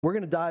We're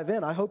going to dive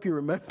in. I hope you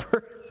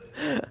remember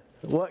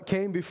what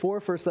came before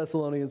 1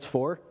 Thessalonians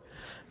 4,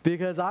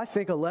 because I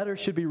think a letter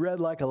should be read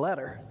like a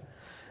letter.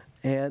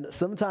 And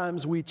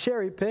sometimes we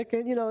cherry pick,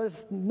 and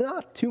there's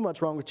not too much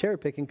wrong with cherry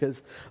picking,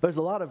 because there's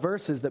a lot of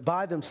verses that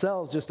by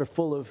themselves just are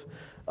full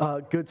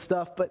of good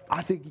stuff, but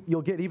I think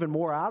you'll get even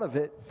more out of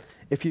it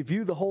if you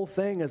view the whole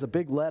thing as a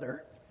big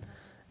letter.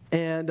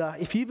 And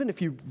if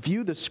you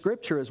view the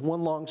scripture as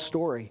one long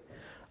story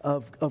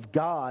of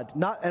God,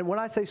 and when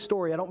I say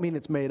story, I don't mean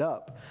it's made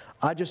up.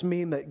 I just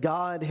mean that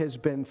God has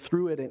been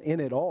through it and in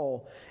it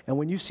all. And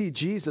when you see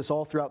Jesus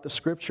all throughout the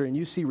scripture and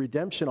you see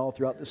redemption all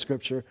throughout the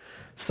scripture,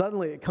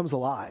 suddenly it comes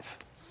alive.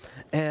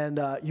 And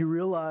you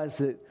realize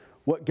that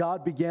what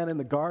God began in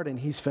the garden,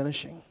 he's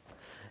finishing.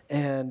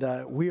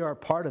 And we are a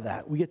part of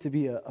that. We get to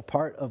be a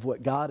part of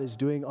what God is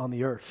doing on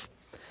the earth.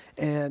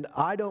 And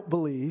I don't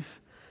believe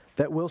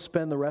that we'll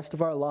spend the rest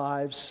of our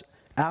lives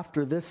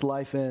after this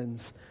life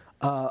ends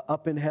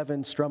up in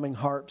heaven strumming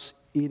harps,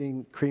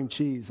 eating cream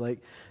cheese. Like,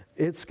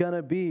 there's going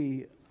to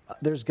be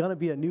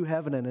a new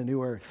heaven and a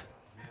new earth.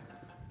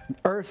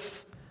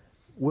 Earth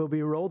will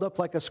be rolled up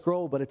like a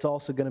scroll, but it's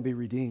also going to be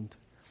redeemed.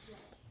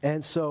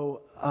 And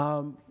so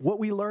what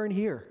we learn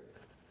here,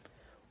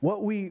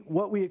 what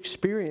we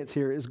experience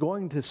here is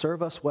going to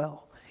serve us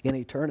well in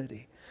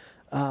eternity.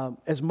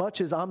 As much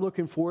as I'm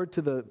looking forward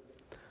to the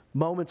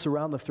moments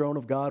around the throne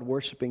of God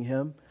worshiping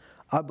him,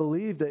 I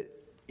believe that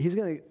He's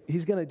going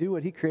to do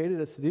what he created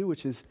us to do,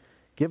 which is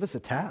give us a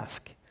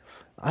task.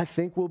 I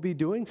think we'll be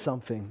doing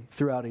something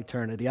throughout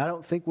eternity. I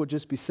don't think we'll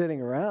just be sitting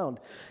around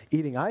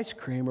eating ice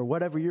cream or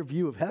whatever your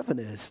view of heaven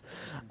is.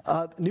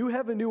 New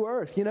heaven, new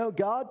earth.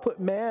 God put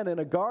man in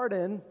a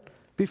garden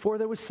before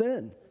there was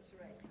sin.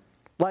 That's right.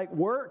 Like,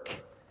 work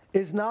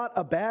is not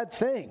a bad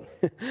thing.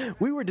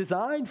 We were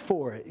designed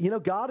for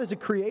it. God is a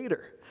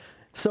creator.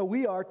 So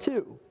we are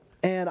too.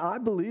 And I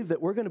believe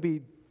that we're going to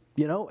be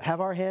have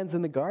our hands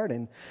in the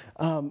garden,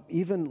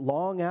 even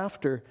long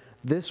after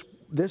this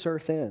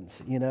earth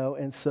ends,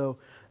 And so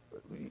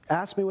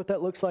ask me what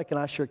that looks like, and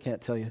I sure can't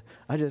tell you.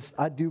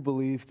 I do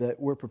believe that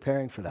we're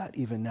preparing for that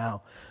even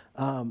now.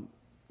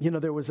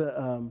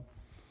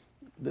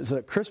 There's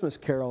a Christmas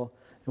carol,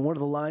 and one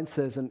of the lines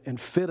says, and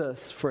fit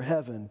us for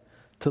heaven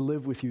to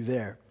live with you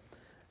there.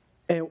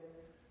 And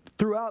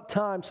throughout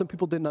time, some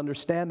people didn't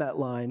understand that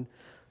line,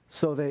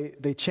 so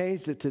they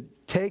changed it to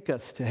take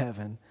us to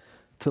heaven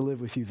to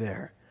live with you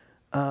there.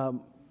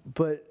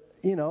 But,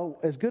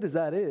 as good as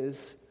that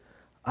is,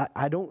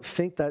 I don't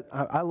think that,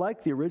 I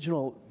like the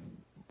original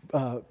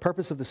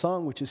purpose of the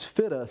song, which is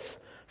fit us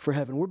for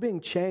heaven. We're being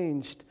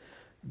changed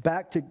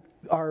back to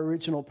our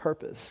original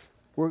purpose.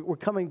 We're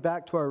coming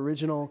back to our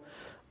original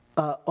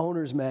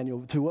owner's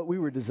manual, to what we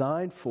were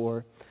designed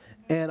for.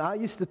 And I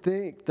used to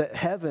think that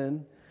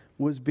heaven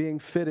was being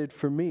fitted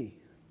for me.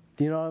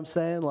 Do you know what I'm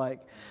saying?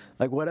 Like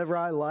whatever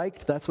I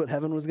liked, that's what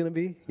heaven was going to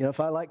be. If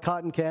I like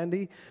cotton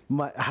candy,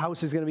 my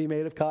house is going to be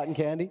made of cotton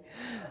candy,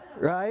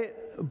 right?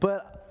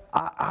 But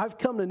I've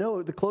come to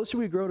know the closer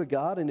we grow to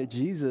God and to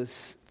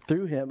Jesus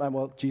through him,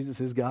 Jesus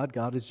is God,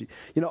 God is Jesus.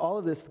 All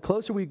of this, the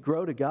closer we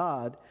grow to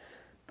God,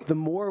 the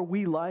more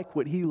we like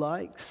what he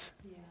likes.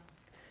 Yeah.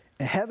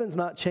 And heaven's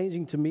not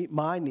changing to meet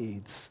my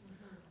needs.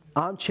 Mm-hmm.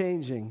 I'm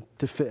changing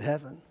to fit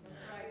heaven.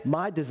 Right.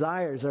 My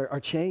desires are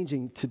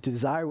changing to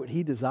desire what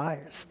he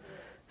desires.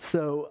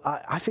 So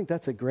I think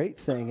that's a great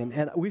thing.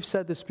 And we've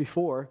said this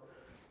before,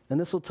 and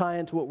this will tie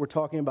into what we're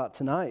talking about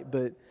tonight.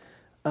 But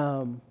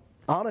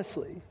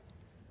honestly,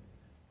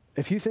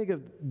 if you think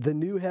of the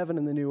new heaven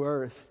and the new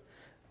earth,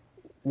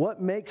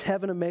 what makes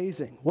heaven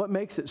amazing? What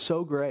makes it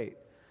so great?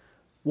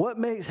 What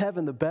makes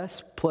heaven the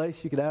best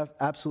place you could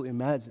absolutely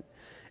imagine?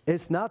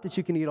 It's not that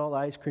you can eat all the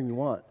ice cream you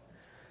want.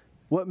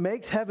 What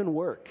makes heaven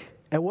work,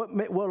 and what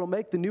will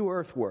make the new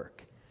earth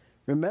work?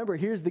 Remember,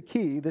 here's the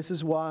key. This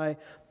is why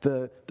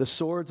the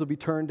swords will be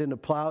turned into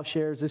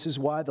plowshares. This is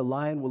why the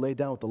lion will lay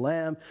down with the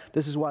lamb.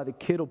 This is why the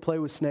kid will play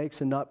with snakes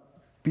and not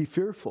be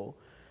fearful,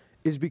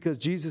 is because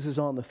Jesus is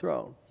on the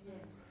throne. Yes.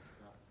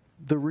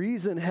 The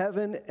reason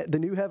the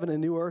new heaven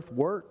and new earth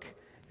work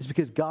is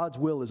because God's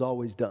will is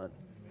always done.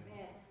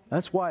 Amen.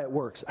 That's why it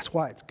works. That's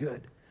why it's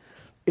good.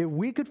 If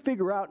we could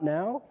figure out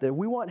now that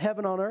we want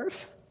heaven on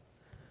earth,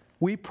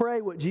 we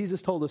pray what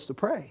Jesus told us to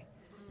pray.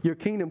 Your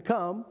kingdom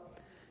come.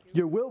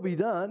 Your will be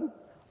done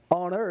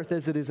on earth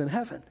as it is in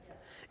heaven.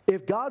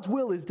 If God's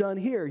will is done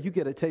here, you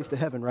get a taste of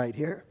heaven right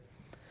here.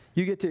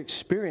 You get to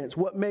experience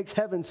what makes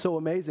heaven so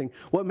amazing.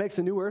 What makes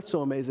a new earth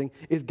so amazing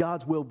is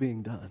God's will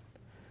being done.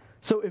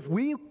 So if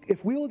we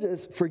will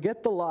just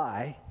forget the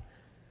lie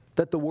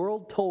that the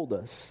world told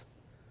us,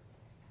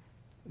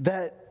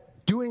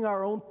 that doing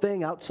our own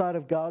thing outside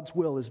of God's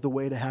will is the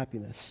way to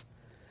happiness.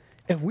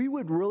 If we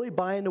would really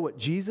buy into what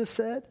Jesus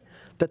said,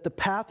 that the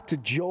path to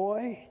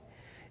joy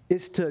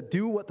is to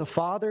do what the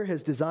Father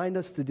has designed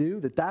us to do,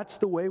 that's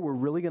the way we're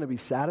really going to be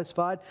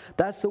satisfied,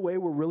 that's the way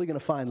we're really going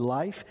to find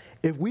life.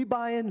 If we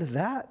buy into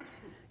that,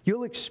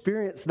 you'll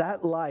experience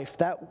that life,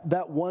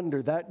 that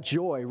wonder, that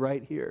joy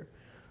right here.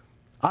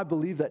 I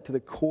believe that to the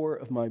core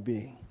of my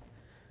being.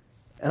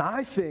 And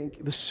I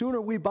think the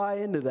sooner we buy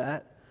into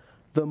that,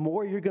 the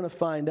more you're going to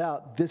find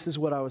out this is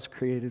what I was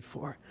created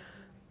for.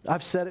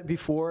 I've said it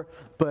before,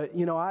 but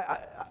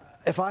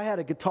if I had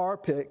a guitar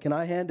pick and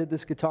I handed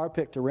this guitar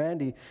pick to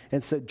Randy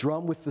and said,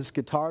 drum with this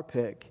guitar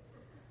pick,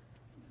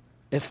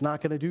 it's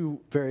not going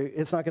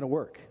to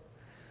work.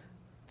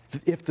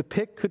 If the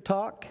pick could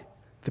talk,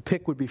 the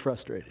pick would be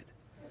frustrated.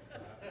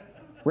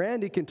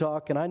 Randy can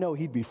talk, and I know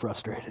he'd be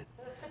frustrated.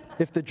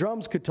 If the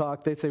drums could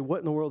talk, they'd say, what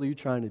in the world are you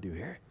trying to do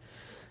here?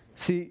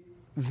 See,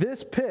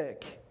 this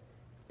pick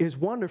is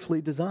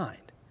wonderfully designed.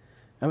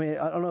 I mean,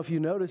 I don't know if you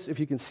notice, if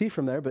you can see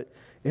from there, but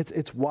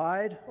it's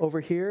wide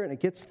over here, and it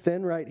gets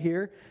thin right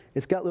here.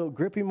 It's got little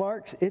grippy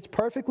marks. It's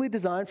perfectly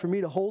designed for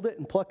me to hold it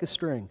and pluck a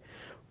string.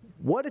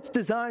 What it's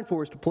designed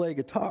for is to play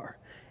guitar,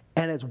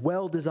 and it's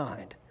well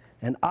designed.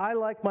 And I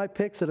like my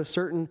picks at a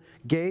certain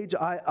gauge.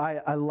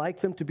 I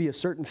like them to be a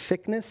certain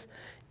thickness.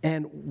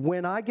 And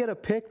when I get a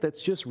pick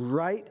that's just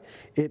right,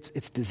 it's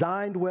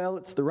designed well,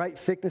 it's the right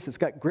thickness, it's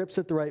got grips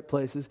at the right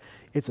places.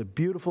 It's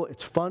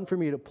it's fun for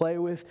me to play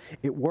with.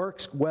 It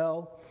works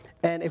well.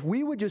 And if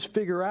we would just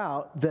figure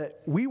out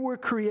that we were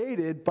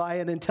created by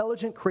an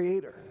intelligent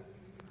creator,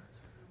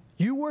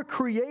 you were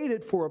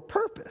created for a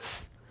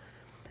purpose.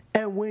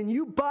 And when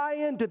you buy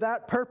into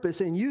that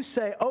purpose and you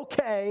say,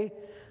 okay,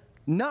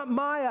 not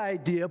my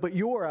idea, but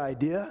your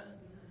idea,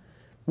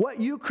 what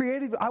you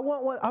created, I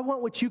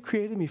want what you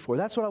created me for.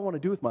 That's what I want to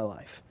do with my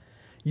life.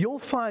 You'll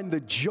find the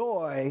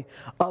joy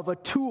of a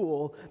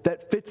tool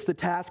that fits the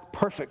task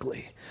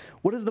perfectly.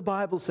 What does the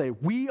Bible say?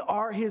 We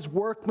are his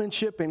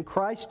workmanship in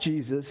Christ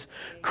Jesus,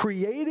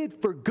 created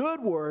for good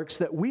works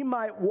that we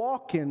might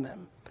walk in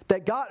them.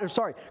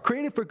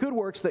 Created for good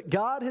works that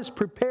God has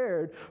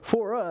prepared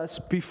for us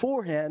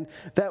beforehand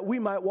that we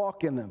might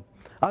walk in them.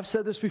 I've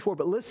said this before,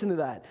 but listen to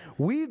that.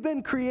 We've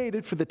been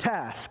created for the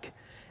task,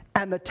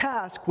 and the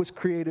task was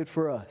created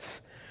for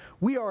us.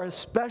 We are a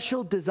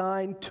special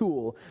design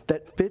tool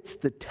that fits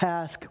the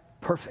task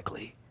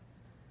perfectly.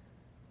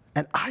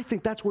 And I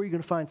think that's where you're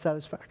going to find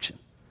satisfaction.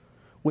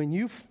 When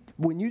you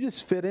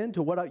just fit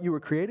into what you were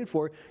created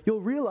for,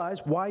 you'll realize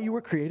why you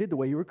were created the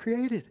way you were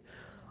created.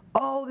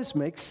 All this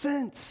makes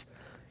sense.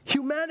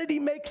 Humanity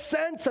makes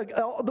sense.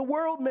 The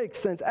world makes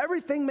sense.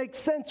 Everything makes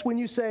sense when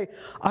you say,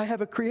 I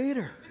have a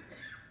creator.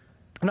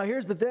 Now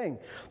here's the thing.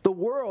 The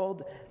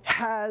world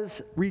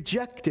has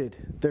rejected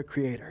their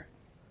creator.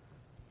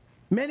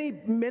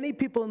 Many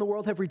people in the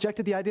world have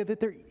rejected the idea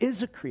that there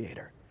is a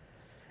creator.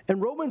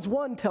 And Romans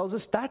 1 tells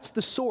us that's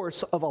the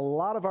source of a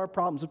lot of our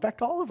problems. In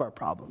fact, all of our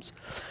problems.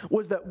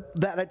 Was that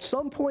at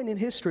some point in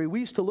history, we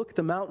used to look at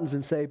the mountains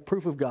and say,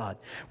 proof of God.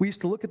 We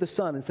used to look at the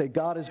sun and say,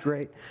 God is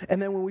great.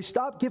 And then when we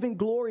stopped giving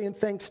glory and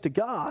thanks to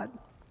God,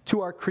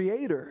 to our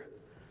Creator,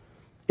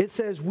 it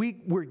says we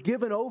were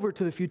given over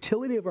to the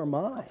futility of our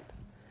mind.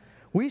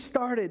 We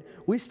started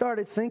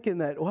thinking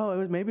that, well,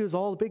 maybe it was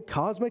all a big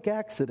cosmic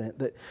accident,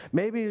 that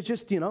maybe it was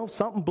just,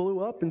 something blew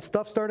up and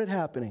stuff started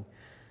happening.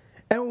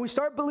 And when we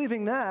start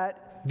believing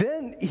that,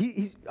 then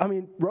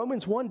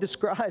Romans 1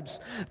 describes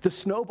the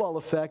snowball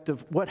effect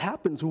of what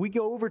happens when we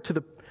go over to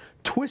the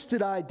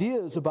twisted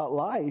ideas about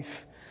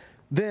life.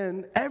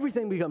 Then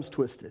everything becomes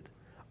twisted.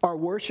 Our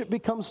worship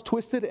becomes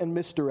twisted and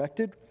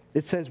misdirected.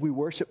 It says we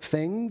worship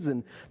things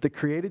and the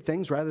created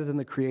things rather than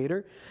the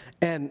Creator,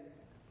 and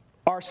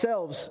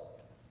ourselves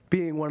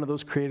being one of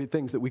those created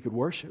things that we could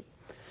worship.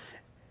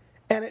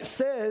 And it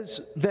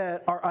says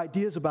that our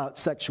ideas about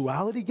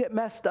sexuality get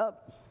messed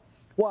up.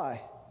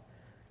 Why?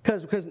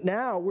 Because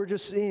now we're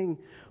just seeing,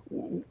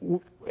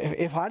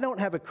 if I don't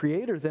have a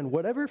creator, then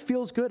whatever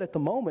feels good at the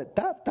moment,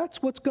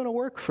 that's what's going to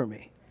work for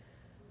me.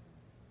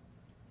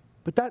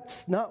 But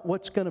that's not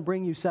what's going to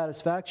bring you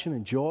satisfaction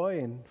and joy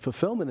and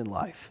fulfillment in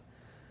life.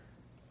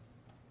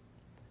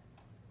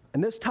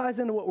 And this ties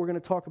into what we're going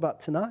to talk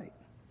about tonight.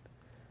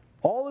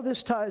 All of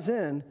this ties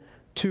in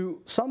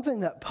to something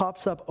that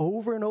pops up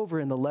over and over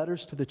in the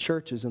letters to the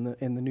churches in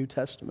the New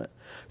Testament.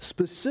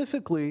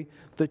 Specifically,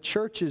 the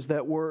churches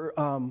that were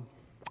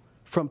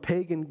from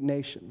pagan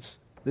nations.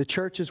 The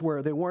churches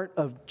where they weren't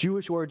of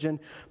Jewish origin,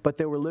 but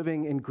they were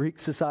living in Greek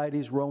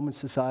societies, Roman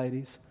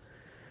societies.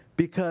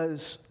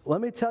 Because,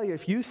 let me tell you,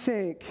 if you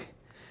think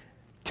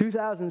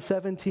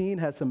 2017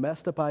 has some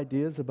messed up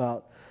ideas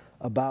about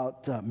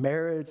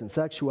marriage and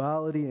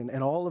sexuality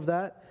and all of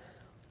that,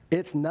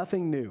 it's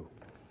nothing new.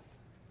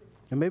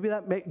 And maybe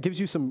that gives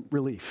you some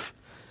relief.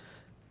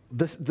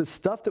 The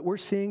stuff that we're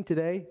seeing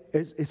today,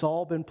 it's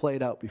all been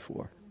played out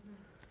before.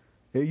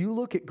 You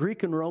look at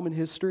Greek and Roman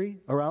history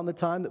around the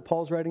time that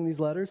Paul's writing these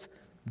letters,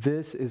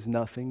 this is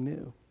nothing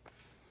new.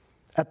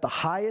 At the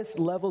highest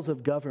levels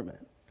of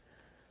government,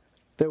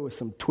 there were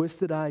some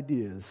twisted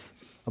ideas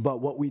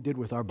about what we did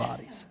with our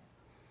bodies.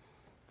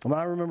 And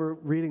I remember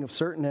reading of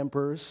certain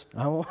emperors.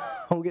 I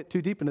won't get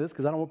too deep into this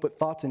because I don't want to put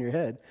thoughts in your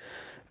head.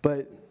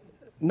 But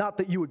not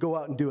that you would go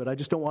out and do it. I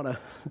just don't want to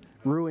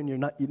ruin your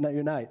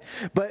night.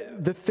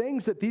 But the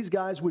things that these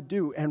guys would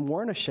do and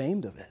weren't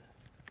ashamed of it.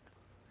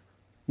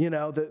 You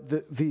know,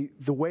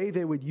 the way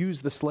they would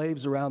use the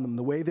slaves around them,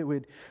 the way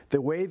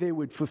they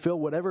would fulfill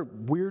whatever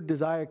weird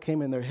desire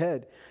came in their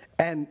head,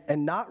 and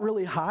not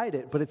really hide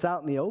it, but it's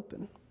out in the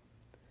open,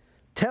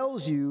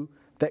 tells you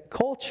that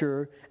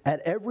culture at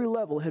every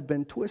level had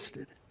been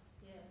twisted.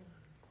 Yeah.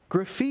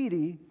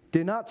 Graffiti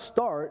did not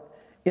start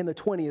in the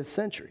 20th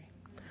century.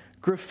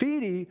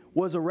 Graffiti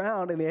was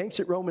around in the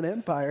ancient Roman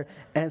Empire,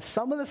 and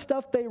some of the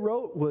stuff they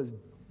wrote was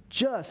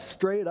just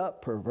straight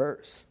up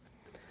perverse.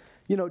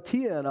 You know,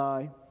 Tia and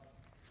I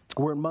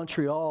were in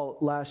Montreal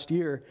last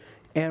year,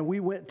 and we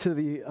went to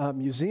the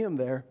museum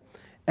there,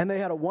 and they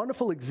had a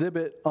wonderful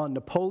exhibit on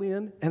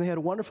Napoleon, and they had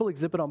a wonderful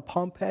exhibit on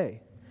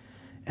Pompeii.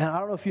 And I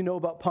don't know if you know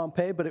about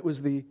Pompeii, but it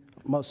was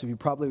most of you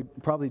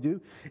probably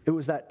do. It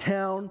was that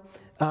town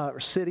or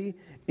city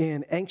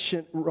in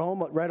ancient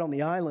Rome, right on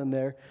the island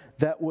there,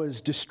 that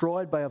was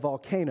destroyed by a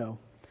volcano.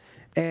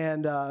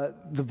 And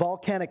the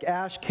volcanic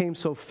ash came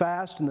so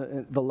fast,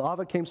 and the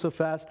lava came so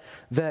fast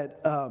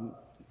that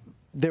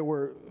there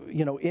were,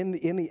 you know, in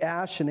the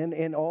ash and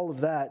in all of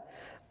that,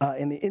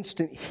 in the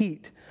instant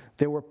heat,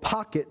 there were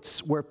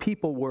pockets where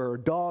people were,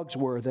 dogs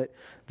were,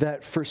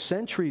 that for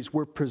centuries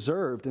were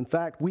preserved. In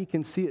fact, we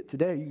can see it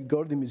today. You can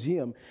go to the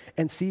museum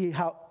and see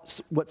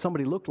what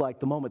somebody looked like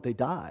the moment they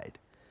died,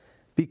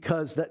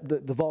 because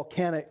the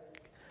volcanic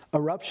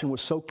eruption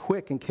was so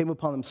quick and came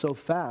upon them so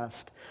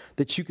fast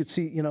that you could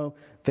see, you know,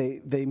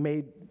 they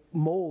made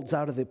molds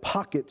out of the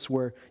pockets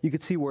where you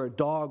could see where a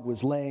dog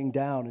was laying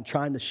down and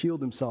trying to shield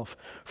himself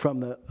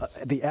from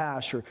the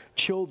ash, or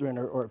children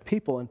or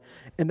people.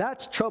 And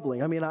that's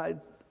troubling. I mean,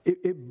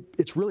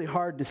 it's really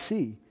hard to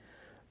see.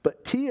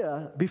 But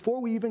Tia,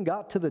 before we even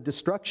got to the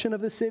destruction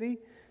of the city,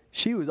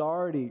 she was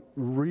already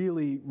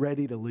really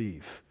ready to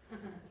leave.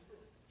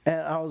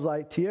 And I was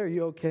like, Tia, are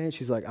you okay? And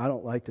she's like, I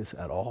don't like this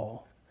at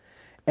all.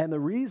 And the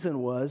reason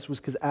was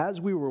because as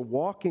we were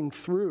walking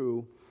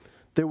through,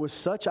 there was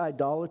such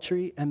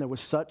idolatry and there was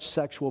such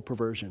sexual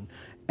perversion.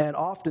 And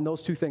often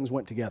those two things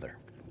went together.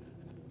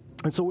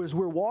 And so as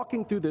we're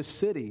walking through this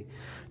city,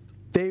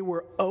 they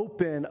were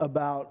open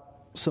about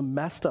some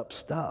messed up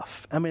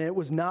stuff. I mean, it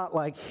was not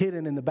like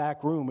hidden in the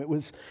back room. It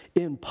was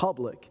in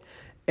public.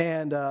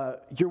 And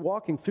you're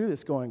walking through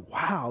this going,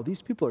 wow,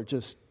 these people are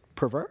just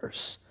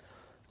perverse.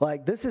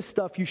 Like, this is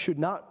stuff there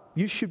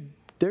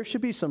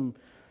should be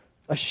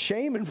a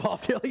shame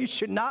involved here. You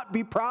should not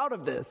be proud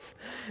of this.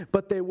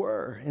 But they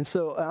were. And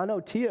so I know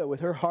Tia, with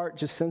her heart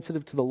just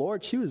sensitive to the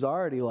Lord, she was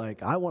already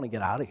like, I want to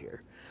get out of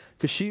here.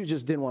 Because she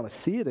just didn't want to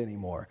see it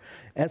anymore.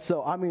 And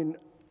so, I mean,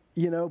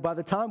 you know, by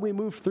the time we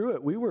moved through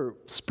it, we were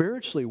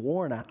spiritually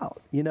worn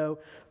out. You know,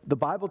 the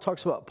Bible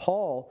talks about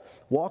Paul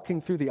walking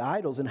through the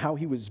idols and how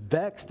he was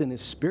vexed in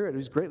his spirit. He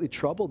was greatly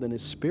troubled in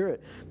his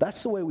spirit.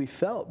 That's the way we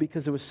felt,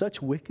 because there was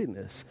such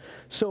wickedness.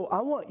 So I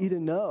want you to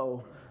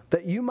know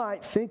that you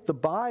might think the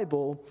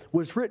Bible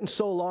was written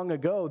so long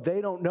ago,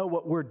 they don't know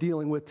what we're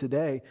dealing with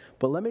today.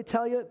 But let me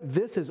tell you,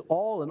 this is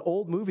all an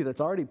old movie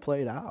that's already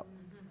played out.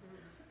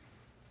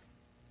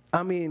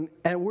 I mean,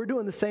 and we're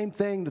doing the same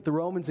thing that the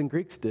Romans and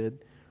Greeks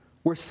did.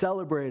 We're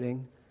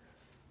celebrating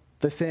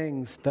the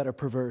things that are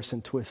perverse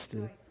and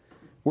twisted.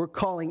 We're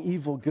calling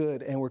evil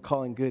good, and we're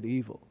calling good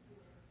evil.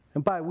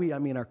 And by we, I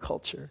mean our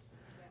culture.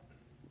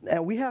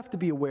 And we have to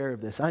be aware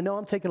of this. I know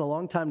I'm taking a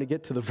long time to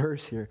get to the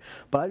verse here,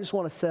 but I just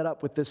want to set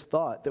up with this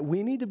thought that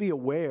we need to be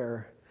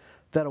aware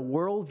that a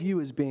worldview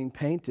is being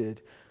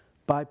painted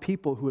by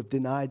people who have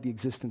denied the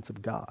existence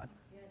of God.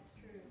 Yes,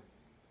 true.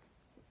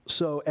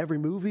 So every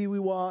movie we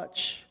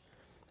watch,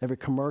 every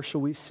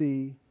commercial we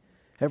see,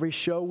 every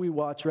show we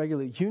watch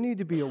regularly, you need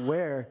to be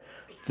aware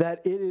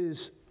that it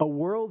is a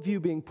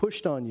worldview being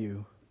pushed on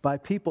you by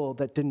people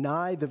that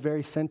deny the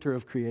very center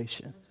of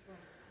creation.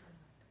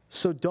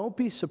 So don't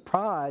be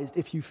surprised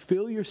if you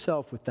fill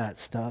yourself with that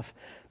stuff,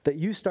 that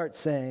you start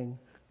saying,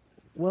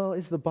 well,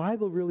 is the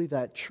Bible really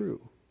that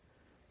true?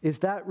 Is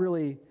that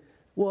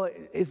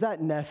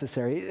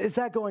necessary? Is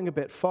that going a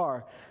bit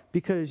far?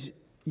 Because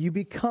you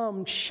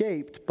become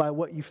shaped by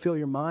what you fill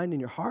your mind and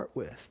your heart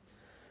with.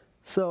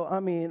 So, I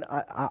mean,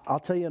 I'll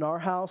tell you, in our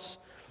house,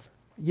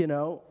 you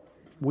know,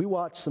 we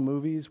watch some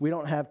movies. We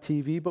don't have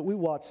TV, but we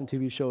watch some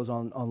TV shows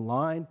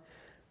online.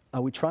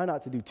 We try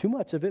not to do too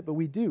much of it, but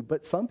we do.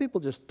 But some people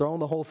just throwing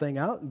the whole thing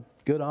out, and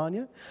good on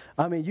you.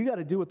 I mean, you got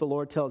to do what the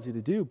Lord tells you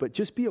to do, but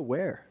just be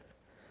aware.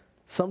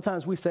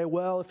 Sometimes we say,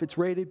 well, if it's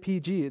rated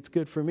PG, it's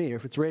good for me. Or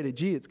if it's rated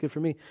G, it's good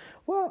for me.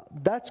 Well,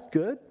 that's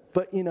good,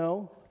 but, you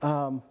know,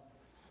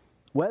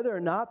 whether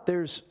or not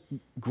there's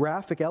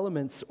graphic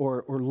elements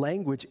or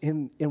language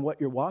in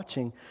what you're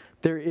watching,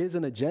 there is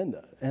an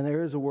agenda, and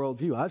there is a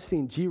worldview. I've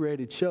seen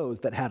G-rated shows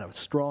that had a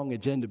strong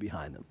agenda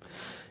behind them.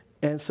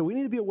 And so we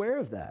need to be aware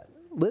of that.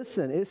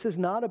 Listen, this is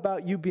not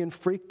about you being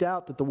freaked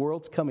out that the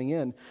world's coming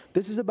in.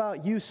 This is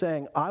about you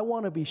saying, I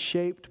want to be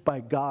shaped by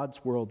God's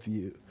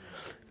worldview.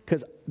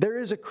 Because there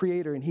is a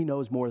creator and he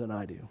knows more than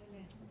I do.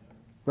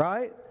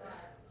 Right?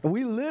 And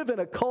we live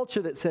in a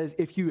culture that says,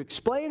 if you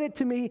explain it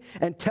to me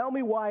and tell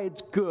me why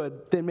it's good,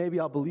 then maybe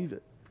I'll believe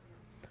it.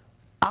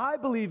 I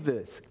believe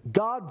this.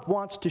 God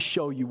wants to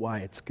show you why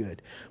it's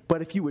good.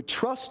 But if you would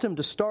trust him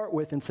to start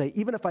with and say,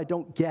 even if I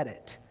don't get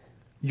it,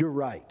 you're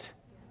right.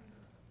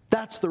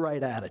 That's the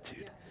right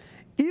attitude.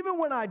 Even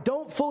when I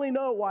don't fully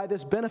know why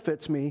this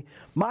benefits me,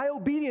 my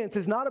obedience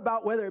is not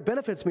about whether it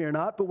benefits me or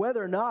not, but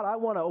whether or not I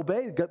want to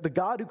obey the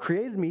God who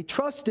created me,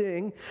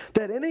 trusting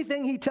that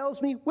anything he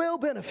tells me will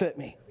benefit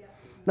me.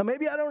 Now,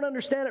 maybe I don't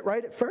understand it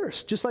right at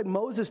first, just like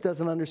Moses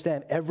doesn't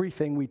understand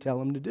everything we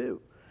tell him to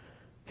do.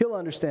 He'll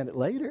understand it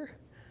later.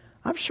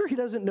 I'm sure he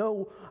doesn't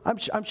know.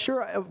 I'm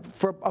sure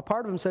for a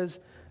part of him says,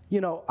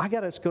 I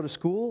got to go to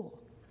school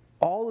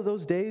all of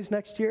those days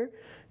next year.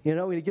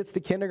 When he gets to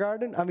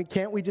kindergarten,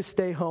 can't we just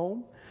stay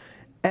home?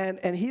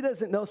 And he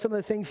doesn't know some of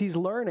the things he's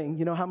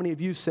learning. How many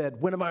of you said,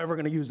 when am I ever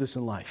going to use this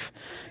in life?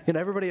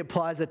 Everybody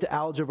applies it to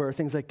algebra or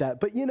things like that.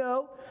 But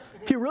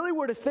if you really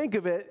were to think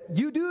of it,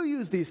 you do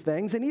use these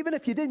things. And even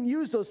if you didn't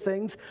use those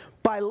things,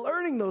 by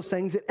learning those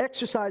things, it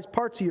exercised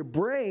parts of your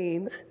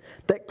brain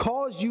that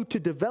cause you to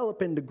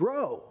develop and to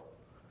grow.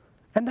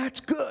 And that's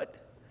good.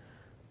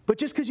 But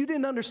just because you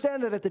didn't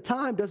understand it at the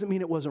time doesn't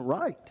mean it wasn't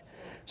right.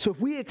 So if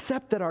we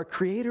accept that our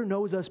Creator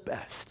knows us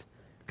best,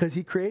 because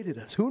he created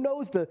us, who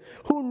knows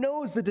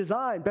the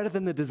design better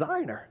than the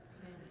designer?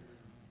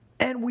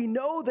 And we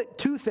know that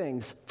two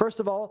things. First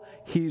of all,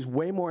 he's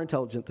way more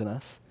intelligent than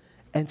us.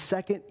 And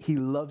second, he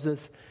loves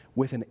us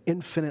with an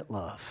infinite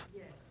love.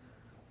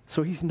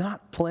 So he's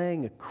not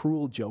playing a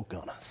cruel joke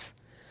on us.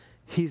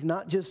 He's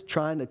not just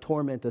trying to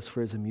torment us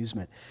for his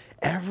amusement.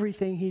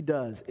 Everything he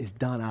does is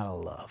done out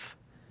of love.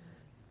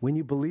 When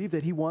you believe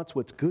that he wants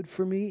what's good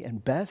for me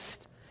and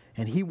best,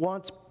 and he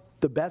wants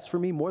the best for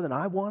me more than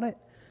I want it,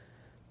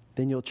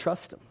 then you'll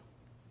trust him.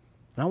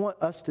 And I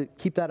want us to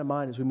keep that in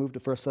mind as we move to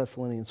 1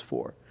 Thessalonians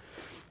 4.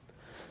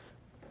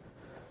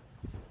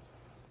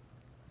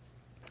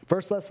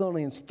 1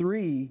 Thessalonians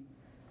 3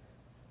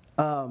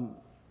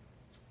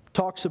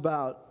 talks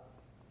about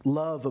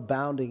love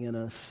abounding in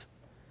us,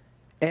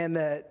 and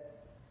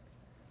that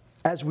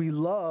as we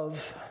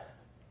love,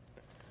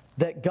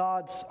 that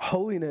God's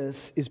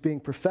holiness is being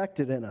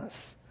perfected in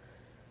us,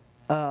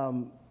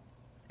 and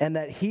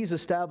that he's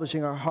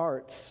establishing our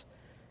hearts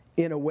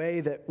in a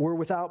way that we're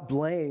without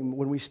blame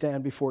when we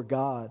stand before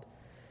God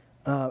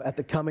at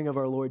the coming of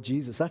our Lord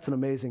Jesus. That's an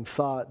amazing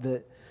thought,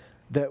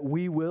 that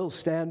we will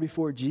stand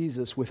before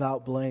Jesus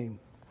without blame.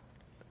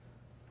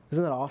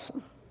 Isn't that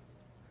awesome?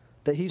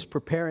 That he's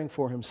preparing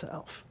for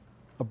himself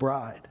a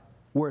bride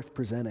worth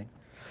presenting.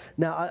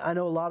 Now, I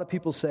know a lot of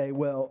people say,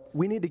 well,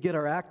 we need to get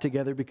our act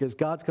together because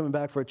God's coming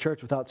back for a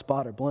church without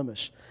spot or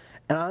blemish.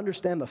 And I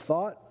understand the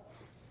thought,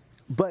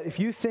 but if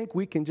you think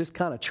we can just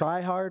kind of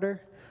try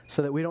harder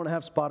so that we don't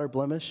have spot or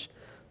blemish,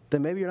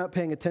 then maybe you're not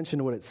paying attention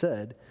to what it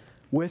said.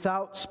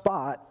 Without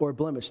spot or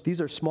blemish, these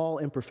are small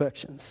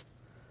imperfections.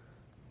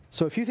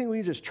 So if you think we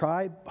can just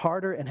try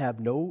harder and have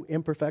no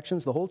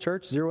imperfections, the whole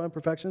church, 0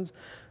 imperfections,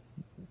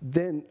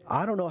 then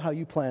I don't know how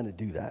you plan to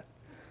do that.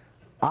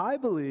 I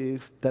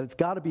believe that it's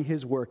got to be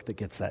his work that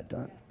gets that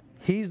done.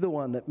 He's the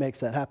one that makes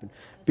that happen.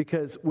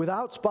 Because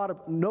without spot or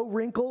no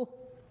wrinkle.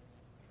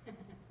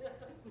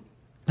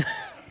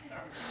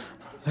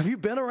 Have you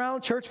been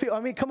around church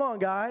people? Come on,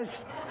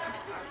 guys.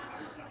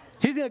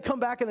 He's going to come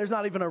back and there's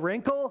not even a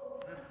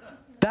wrinkle?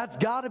 That's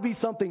got to be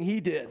something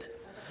he did.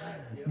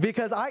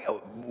 Because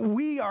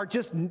we are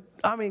just,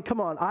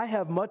 come on, I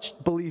have much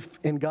belief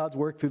in God's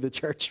work through the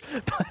church.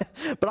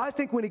 But I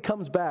think when he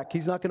comes back,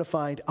 he's not going to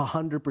find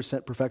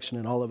 100% perfection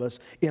in all of us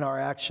in our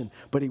action.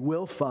 But he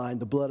will find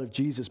the blood of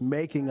Jesus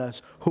making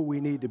us who we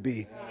need to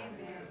be.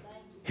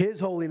 His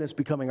holiness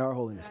becoming our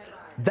holiness.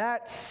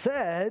 That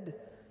said,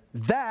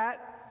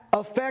 that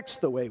affects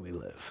the way we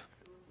live.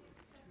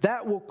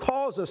 That will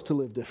cause us to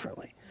live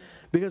differently.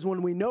 Because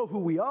when we know who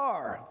we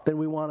are, then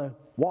we want to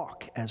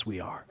walk as we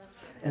are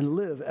and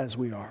live as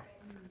we are.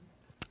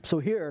 So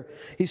here,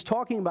 he's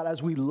talking about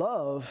as we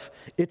love,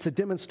 it's a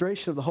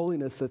demonstration of the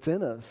holiness that's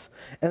in us.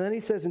 And then he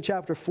says in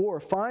chapter 4,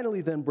 finally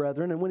then,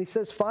 brethren, and when he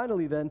says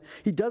finally then,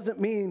 he doesn't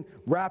mean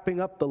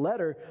wrapping up the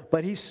letter,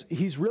 but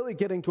he's really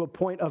getting to a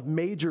point of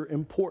major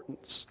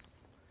importance.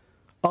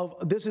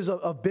 This is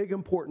of big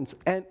importance.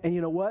 And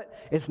you know what?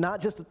 It's not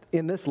just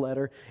in this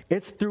letter.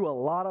 It's through a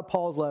lot of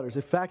Paul's letters.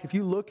 In fact, if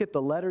you look at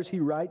the letters he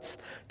writes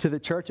to the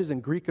churches in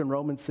Greek and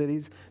Roman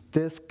cities,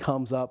 this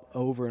comes up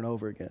over and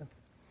over again.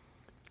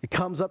 It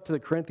comes up to the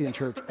Corinthian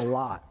church a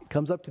lot. It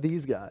comes up to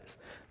these guys.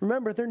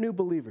 Remember, they're new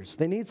believers.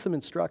 They need some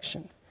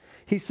instruction.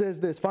 He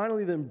says this,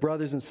 finally then,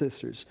 brothers and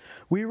sisters,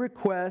 we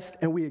request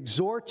and we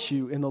exhort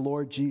you in the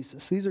Lord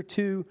Jesus. These are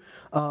two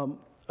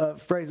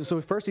phrases.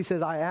 So first he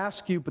says, I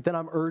ask you, but then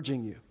I'm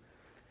urging you.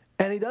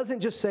 And he doesn't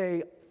just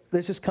say,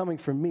 this is coming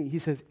from me. He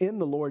says, in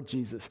the Lord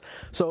Jesus.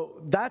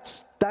 So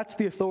that's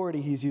the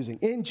authority he's using.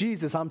 In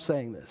Jesus, I'm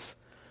saying this.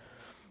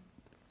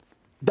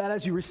 That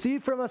as you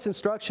receive from us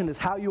instruction is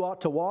how you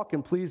ought to walk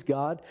and please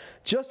God,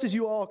 just as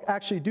you all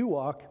actually do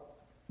walk,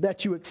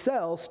 that you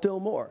excel still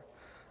more.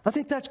 I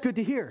think that's good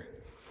to hear.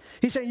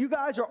 He's saying you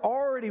guys are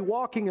already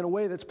walking in a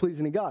way that's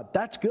pleasing to God.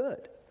 That's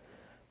good.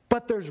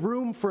 But there's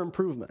room for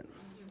improvement.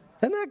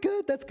 Isn't that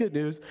good? That's good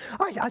news.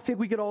 I think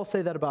we could all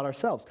say that about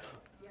ourselves.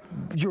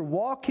 You're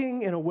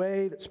walking in a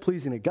way that's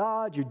pleasing to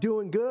God. You're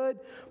doing good,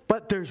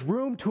 but there's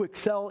room to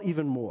excel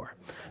even more.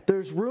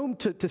 There's room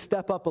to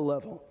step up a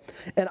level.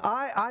 And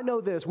I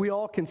know this, we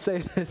all can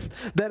say this,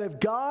 that if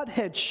God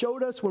had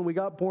showed us when we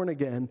got born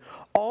again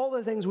all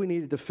the things we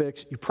needed to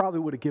fix, you probably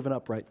would have given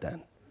up right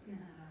then.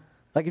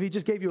 Like if he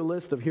just gave you a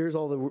list of here's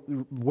all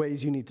the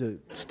ways you need to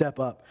step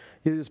up,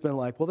 you'd have just been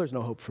like, well, there's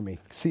no hope for me.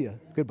 See ya.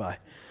 Goodbye.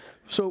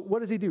 So what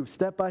does he do?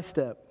 Step by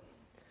step.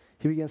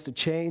 He begins to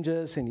change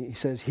us, and he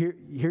says,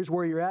 here's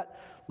where you're at.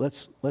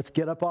 Let's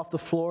get up off the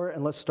floor,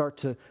 and let's start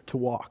to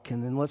walk,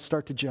 and then let's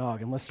start to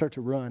jog, and let's start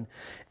to run.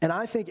 And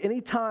I think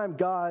anytime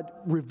God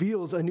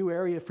reveals a new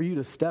area for you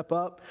to step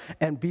up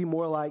and be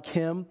more like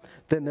him,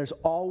 then there's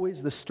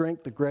always the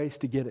strength, the grace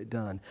to get it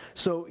done.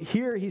 So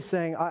here he's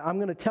saying, I'm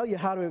going to tell you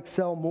how to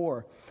excel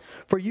more.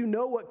 For you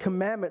know what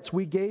commandments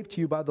we gave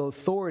to you by the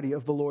authority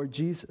of the Lord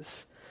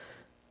Jesus.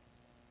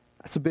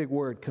 That's a big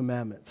word,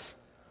 commandments.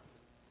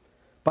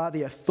 By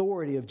the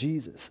authority of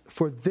Jesus.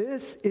 For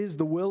this is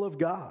the will of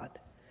God,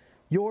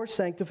 your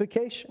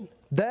sanctification.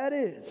 That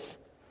is,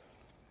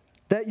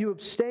 that you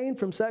abstain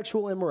from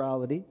sexual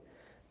immorality,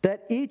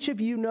 that each of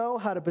you know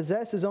how to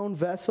possess his own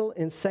vessel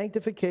in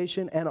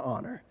sanctification and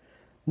honor,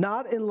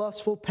 not in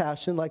lustful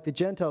passion like the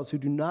Gentiles who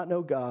do not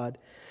know God,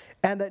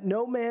 and that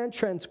no man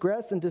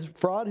transgress and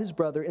defraud his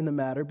brother in the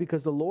matter,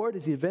 because the Lord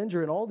is the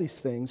avenger in all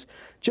these things,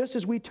 just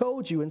as we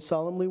told you and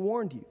solemnly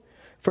warned you.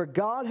 For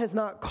God has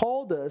not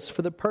called us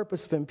for the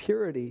purpose of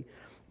impurity,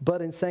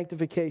 but in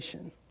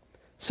sanctification.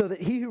 So that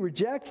he who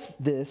rejects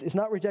this is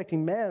not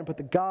rejecting man, but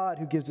the God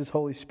who gives his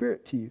Holy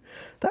Spirit to you.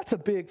 That's a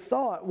big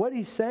thought. What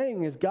he's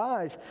saying is,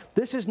 guys,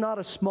 this is not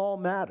a small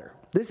matter.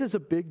 This is a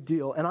big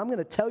deal. And I'm going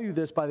to tell you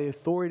this by the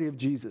authority of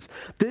Jesus.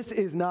 This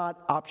is not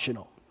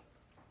optional.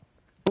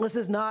 This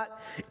is not,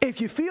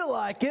 if you feel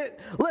like it,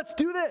 let's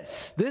do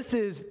this. This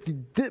is,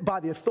 by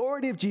the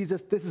authority of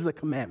Jesus, this is a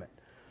commandment.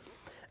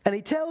 And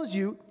he tells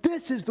you,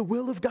 this is the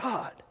will of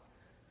God,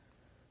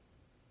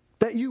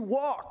 that you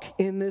walk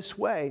in this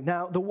way.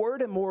 Now, the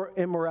word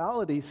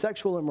immorality,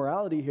 sexual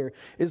immorality here,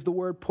 is the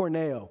word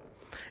porneo.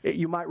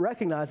 You might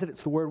recognize it.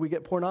 It's the word we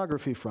get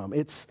pornography from.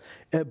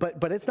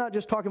 But it's not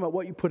just talking about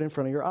what you put in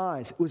front of your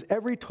eyes. It was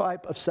every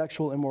type of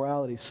sexual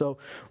immorality. So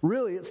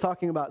really, it's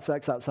talking about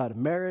sex outside of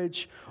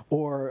marriage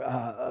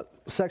or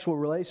sexual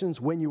relations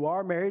when you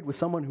are married with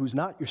someone who's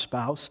not your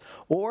spouse.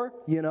 Or,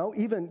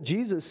 even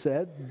Jesus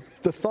said,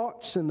 the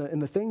thoughts and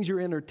the things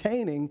you're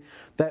entertaining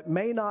that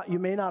you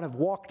may not have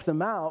walked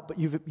them out, but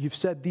you've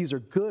said these are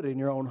good in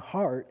your own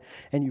heart,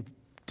 and you've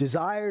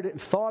desired it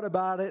and thought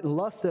about it and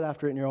lusted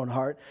after it in your own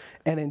heart.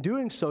 And in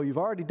doing so, you've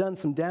already done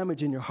some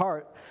damage in your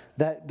heart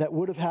that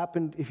would have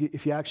happened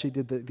if you actually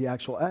did the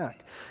actual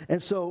act.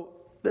 And so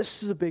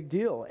this is a big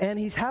deal. And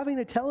he's having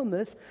to tell them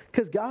this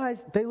because,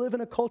 guys, they live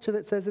in a culture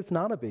that says it's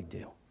not a big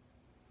deal.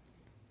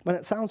 And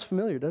it sounds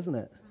familiar, doesn't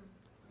it?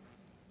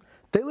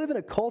 They live in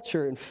a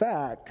culture, in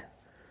fact,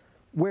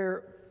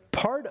 where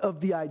part of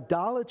the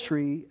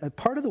idolatry,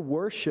 part of the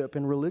worship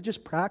and religious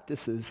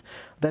practices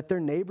that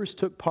their neighbors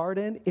took part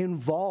in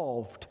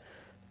involved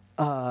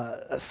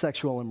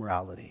sexual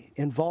immorality,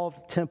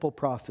 involved temple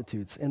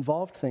prostitutes,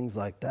 involved things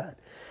like that.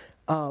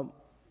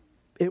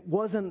 It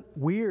wasn't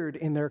weird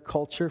in their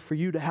culture for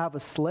you to have a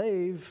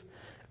slave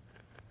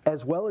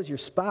as well as your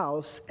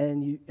spouse,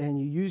 and you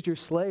used your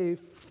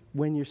slave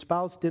when your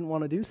spouse didn't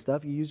want to do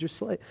stuff. You used your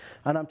slave.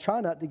 And I'm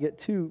trying not to get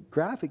too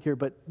graphic here,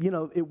 but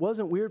it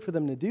wasn't weird for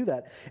them to do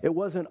that. It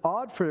wasn't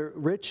odd for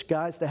rich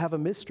guys to have a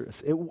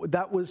mistress.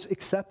 That was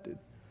accepted.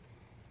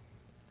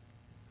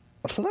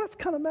 So that's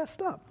kind of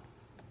messed up.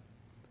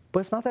 But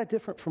it's not that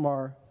different from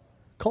our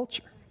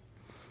culture.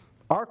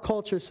 Our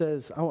culture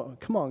says, "Oh,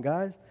 come on,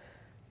 guys,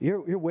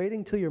 you're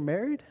waiting till you're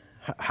married?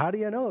 How do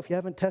you know if you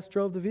haven't test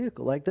drove the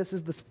vehicle?" Like, this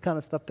is the kind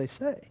of stuff they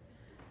say.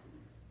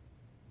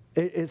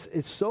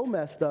 It's so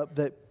messed up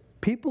that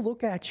people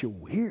look at you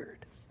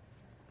weird.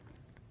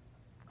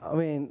 I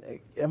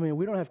mean,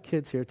 we don't have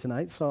kids here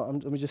tonight, so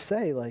let me just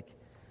say,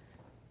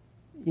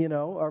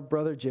 our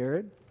brother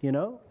Jared,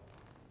 if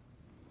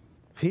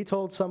he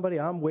told somebody,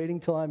 "I'm waiting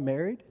till I'm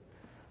married,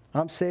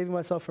 I'm saving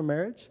myself for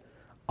marriage,"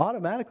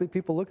 automatically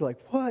people look like,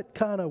 "What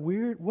kind of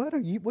weird,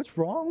 what's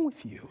wrong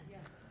with you?" Yeah.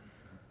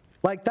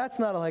 That's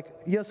not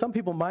some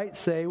people might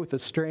say with a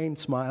strained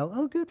smile,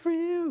 "Oh, good for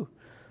you."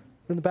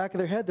 In the back of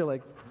their head, they're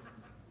like,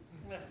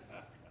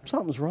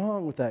 something's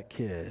wrong with that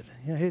kid.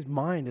 His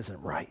mind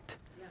isn't right.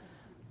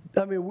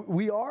 Yeah. I mean,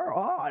 we are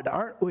odd,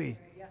 aren't we?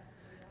 Yeah.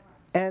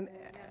 And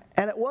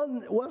it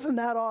wasn't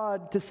that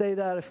odd to say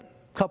that a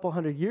couple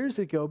hundred years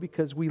ago,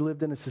 because we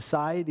lived in a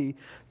society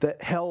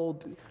that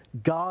held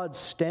God's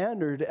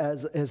standard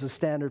as a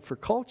standard for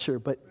culture.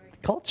 But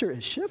culture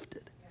has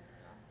shifted.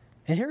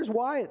 And here's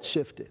why it's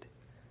shifted.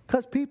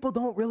 Because people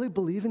don't really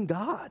believe in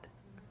God.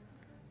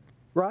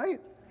 Right?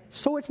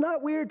 So it's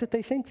not weird that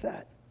they think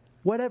that.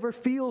 Whatever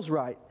feels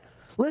right.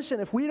 Listen,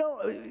 if we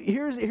don't,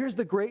 here's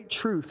the great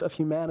truth of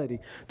humanity.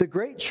 The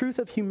great truth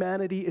of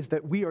humanity is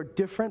that we are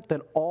different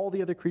than all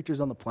the other creatures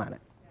on the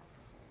planet.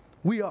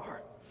 We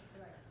are.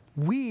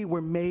 We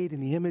were made in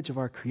the image of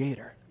our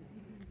Creator.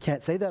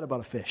 Can't say that about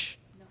a fish.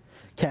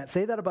 Can't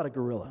say that about a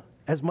gorilla.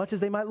 As much as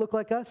they might look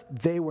like us,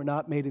 they were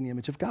not made in the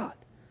image of God.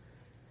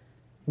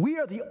 We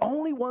are the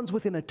only ones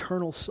with an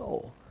eternal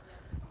soul.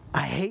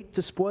 I hate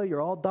to spoil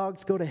your all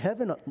dogs go to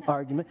heaven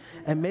argument,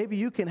 and maybe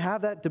you can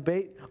have that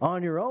debate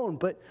on your own,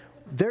 but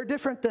they're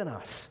different than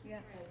us. Yeah.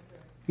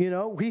 You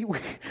know,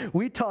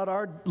 we taught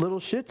our little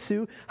Shih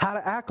Tzu how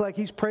to act like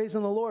he's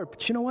praising the Lord,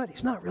 but you know what?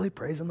 He's not really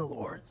praising the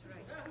Lord.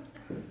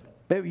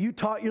 Maybe you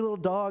taught your little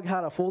dog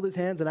how to fold his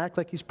hands and act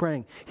like he's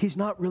praying. He's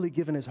not really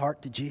giving his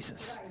heart to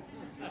Jesus.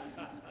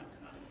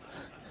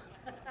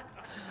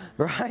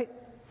 Right?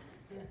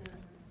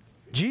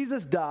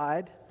 Jesus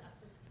died,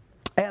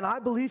 and I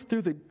believe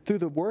through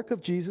the work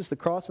of Jesus, the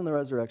cross and the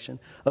resurrection,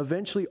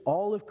 eventually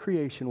all of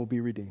creation will be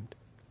redeemed.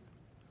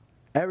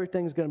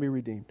 Everything's going to be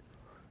redeemed.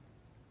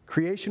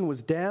 Creation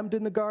was damned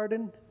in the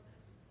garden,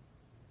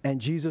 and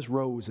Jesus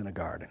rose in a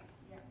garden.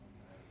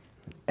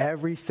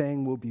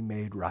 Everything will be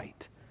made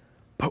right.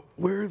 But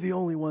we're the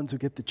only ones who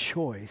get the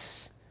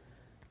choice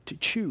to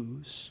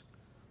choose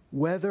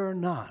whether or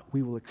not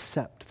we will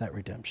accept that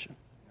redemption.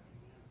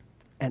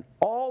 And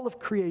all of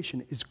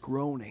creation is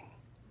groaning,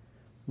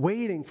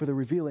 waiting for the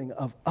revealing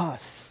of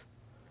us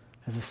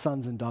as the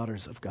sons and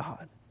daughters of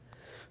God.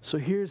 So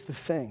here's the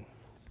thing.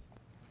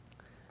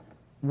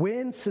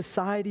 When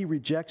society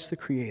rejects the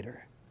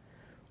Creator,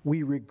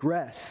 we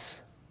regress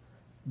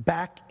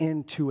back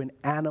into an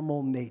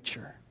animal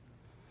nature.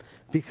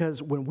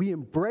 Because when we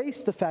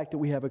embrace the fact that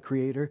we have a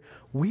Creator,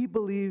 we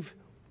believe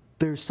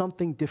there's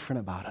something different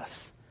about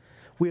us.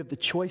 We have the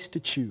choice to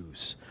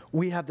choose.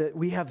 We have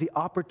the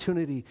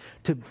opportunity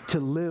to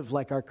live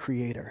like our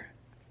Creator,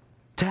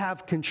 to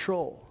have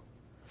control.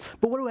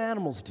 But what do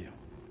animals do?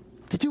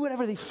 They do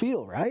whatever they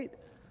feel, right?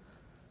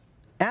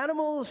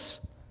 Animals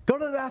go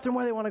to the bathroom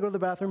where they want to go to the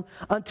bathroom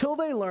until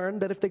they learn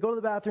that if they go to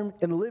the bathroom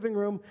in the living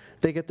room,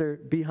 they get their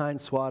behind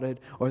swatted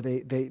or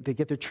they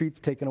get their treats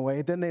taken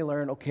away. Then they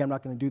learn, okay, I'm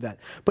not going to do that.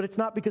 But it's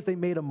not because they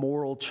made a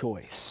moral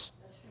choice.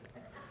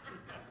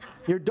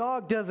 Your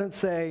dog doesn't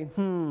say,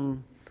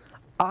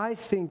 I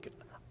think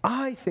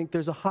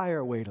there's a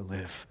higher way to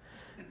live.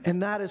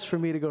 And that is for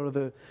me to go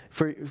to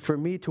for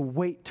me to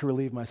wait to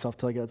relieve myself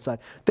till I get outside.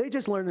 They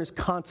just learn there's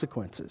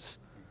consequences.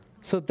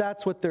 So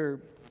that's what they're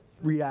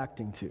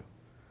reacting to.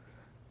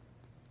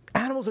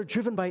 Animals are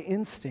driven by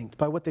instinct,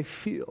 by what they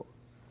feel.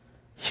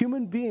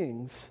 Human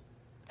beings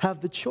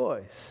have the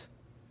choice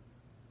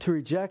to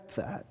reject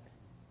that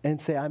and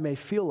say, I may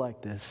feel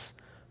like this,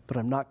 but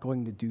I'm not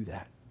going to do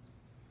that.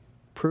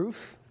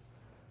 Proof?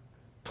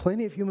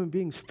 Plenty of human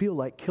beings feel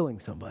like killing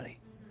somebody,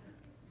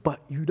 but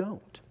you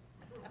don't.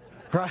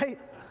 Right?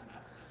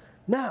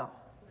 Now,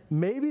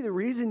 maybe the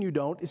reason you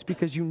don't is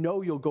because you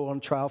know you'll go on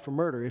trial for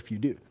murder if you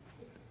do.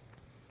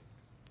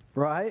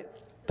 Right?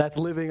 That's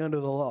living under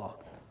the law.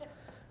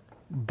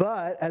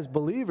 But as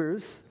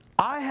believers,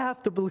 I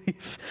have to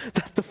believe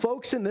that the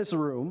folks in this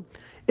room,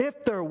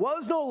 if there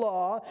was no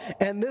law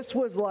and this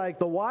was like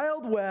the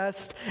Wild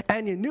West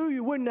and you knew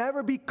you would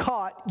never be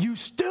caught, you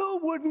still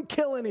wouldn't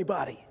kill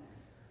anybody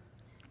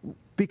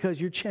because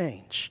you're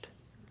changed,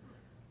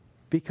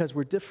 because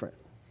we're different,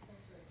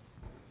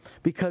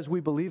 because we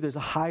believe there's a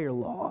higher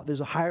law,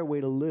 there's a higher way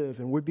to live,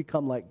 and we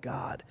become like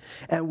God.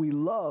 And we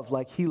love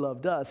like He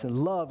loved us, and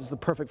love is the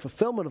perfect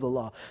fulfillment of the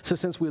law. So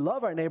since we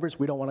love our neighbors,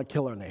 we don't want to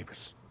kill our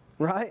neighbors,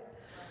 right?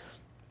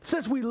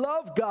 Since we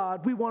love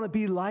God, we want to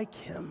be like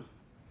Him.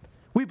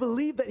 We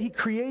believe that He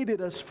created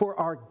us for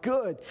our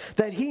good,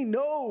 that He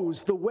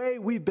knows the way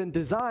we've been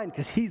designed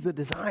because He's the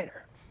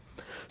designer.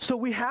 So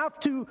we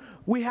have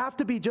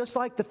to be just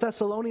like the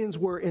Thessalonians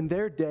were in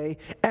their day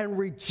and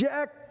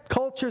reject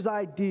culture's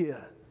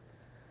idea.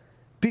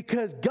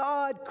 Because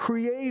God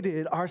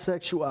created our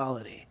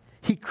sexuality.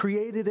 He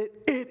created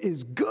it. It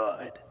is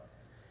good.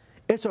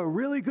 It's a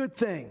really good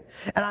thing.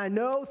 And I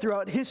know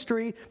throughout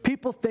history,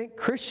 people think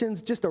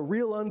Christians just are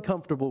real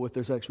uncomfortable with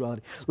their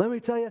sexuality. Let me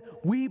tell you,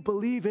 we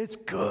believe it's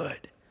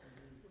good.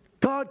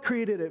 God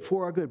created it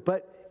for our good.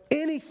 But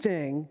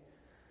anything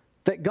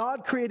that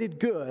God created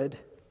good,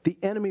 the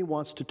enemy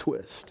wants to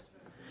twist.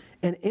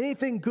 And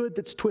anything good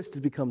that's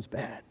twisted becomes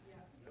bad.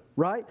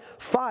 Right?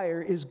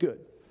 Fire is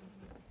good.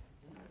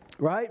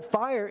 Right?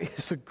 Fire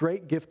is a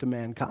great gift to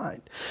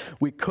mankind.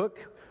 We cook,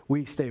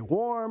 we stay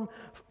warm,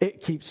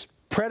 it keeps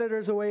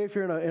predators away if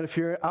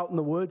you're out in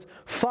the woods.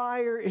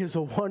 Fire is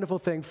a wonderful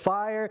thing.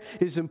 Fire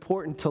is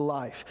important to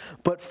life.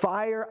 But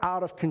fire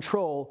out of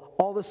control,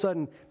 all of a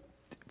sudden,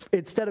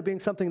 instead of being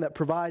something that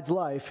provides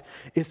life,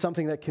 is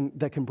something that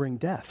can bring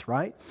death,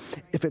 right?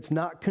 If it's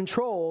not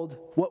controlled,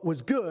 what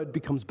was good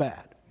becomes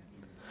bad.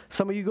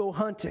 Some of you go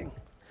hunting.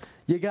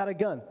 You got a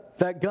gun.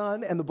 That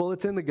gun and the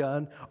bullets in the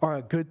gun are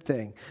a good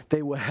thing.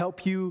 They will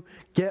help you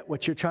get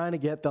what you're trying to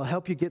get. They'll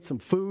help you get some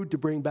food to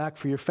bring back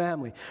for your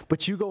family.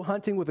 But you go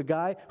hunting with a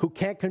guy who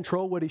can't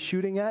control what he's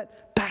shooting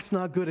at, that's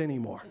not good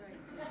anymore.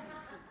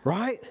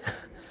 Right?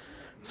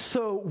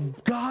 So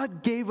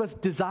God gave us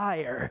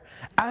desire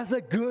as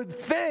a good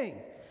thing.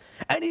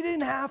 And He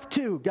didn't have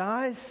to,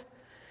 guys.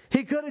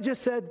 He could have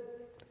just said,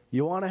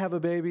 You want to have a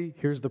baby?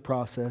 Here's the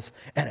process.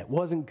 And it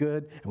wasn't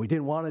good, and we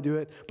didn't want to do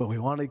it, but we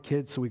wanted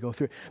kids, so we go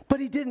through it. But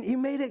he didn't. He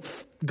made it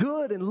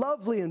good and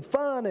lovely and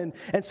fun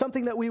and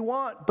something that we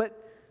want.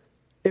 But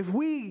if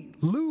we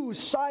lose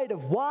sight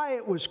of why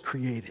it was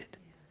created,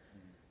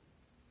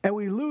 and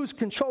we lose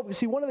control, because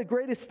see, one of the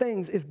greatest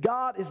things is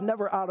God is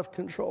never out of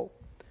control.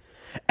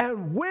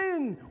 And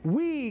when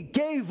we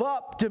gave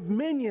up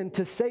dominion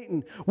to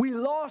Satan, we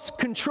lost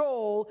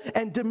control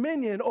and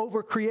dominion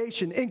over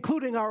creation,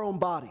 including our own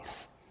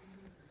bodies.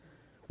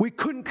 We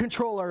couldn't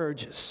control our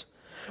urges.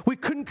 We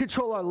couldn't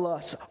control our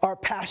lusts, our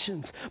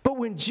passions. But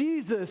when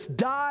Jesus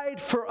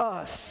died for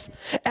us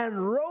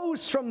and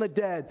rose from the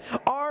dead,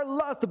 our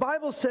lust, the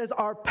Bible says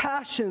our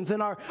passions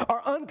and our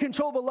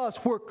uncontrollable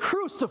lusts were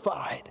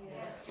crucified.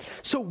 Yes.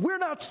 So we're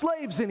not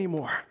slaves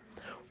anymore.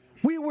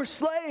 We were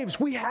slaves.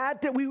 We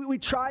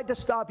tried to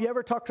stop. You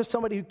ever talk to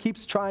somebody who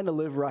keeps trying to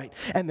live right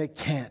and they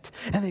can't?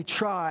 And they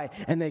try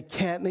and they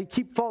can't. And they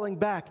keep falling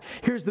back.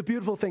 Here's the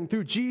beautiful thing.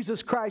 Through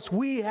Jesus Christ,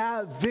 we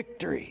have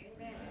victory.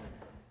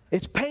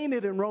 It's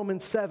painted in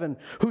Romans 7,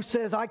 who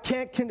says, the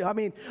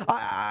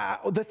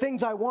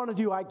things I want to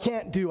do, I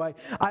can't do.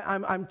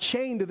 I'm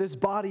chained to this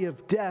body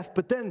of death.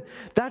 But then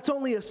that's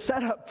only a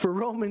setup for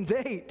Romans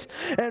 8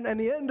 and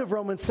the end of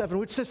Romans 7,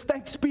 which says,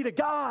 thanks be to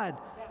God.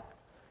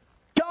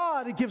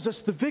 God gives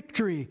us the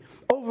victory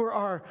over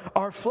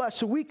our flesh.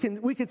 So we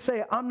could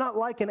say, I'm not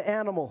like an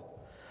animal.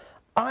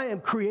 I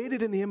am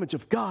created in the image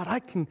of God.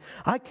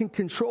 I can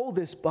control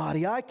this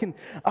body. I can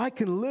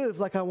live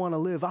like I want to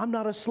live. I'm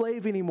not a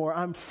slave anymore.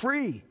 I'm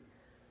free.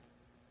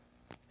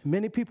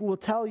 Many people will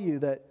tell you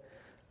that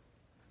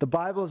the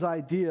Bible's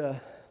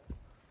idea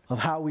of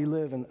how we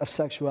live and of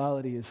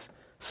sexuality is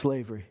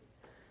slavery.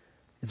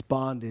 It's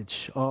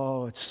bondage.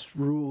 Oh, it's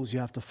rules you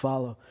have to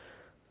follow.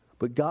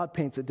 But God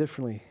paints it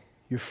differently.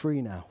 You're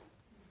free now.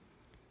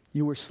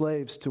 You were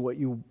slaves to what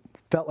you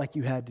felt like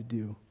you had to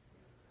do.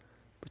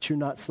 But you're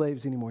not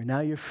slaves anymore. Now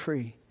you're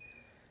free.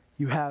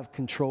 You have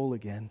control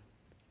again.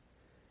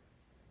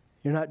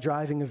 You're not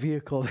driving a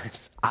vehicle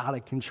that's out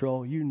of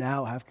control. You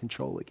now have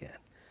control again.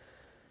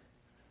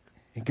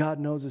 And God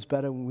knows us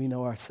better when we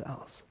know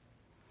ourselves.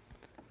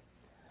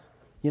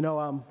 You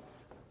know,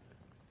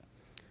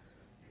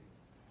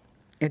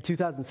 in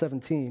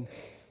 2017,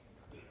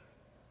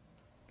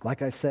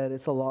 like I said,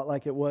 it's a lot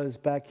like it was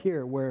back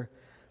here where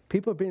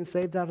people are being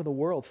saved out of the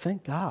world.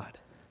 Thank God.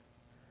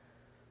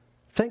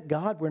 Thank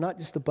God we're not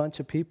just a bunch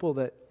of people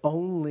that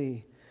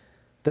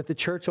the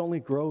church only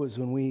grows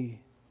when we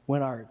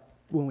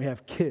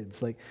have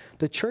kids. Like,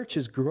 the church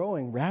is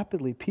growing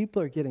rapidly.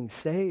 People are getting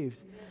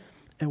saved.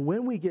 And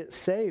when we get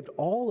saved,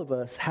 all of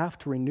us have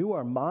to renew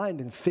our mind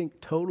and think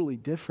totally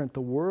different.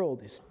 The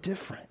world is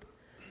different.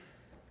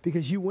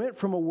 Because you went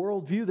from a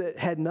worldview that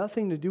had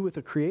nothing to do with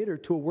the Creator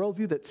to a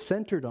worldview that's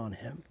centered on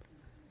Him.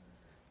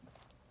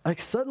 Like,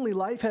 suddenly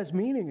life has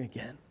meaning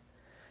again.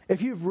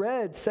 If you've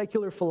read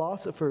secular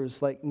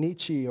philosophers like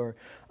Nietzsche or,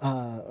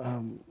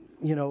 like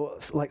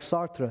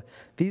Sartre,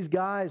 these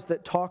guys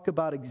that talk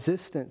about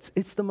existence,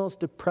 it's the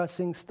most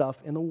depressing stuff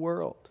in the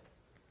world.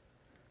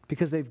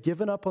 Because they've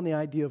given up on the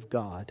idea of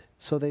God.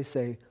 So they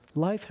say,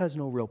 life has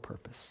no real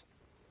purpose.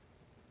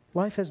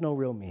 Life has no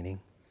real meaning.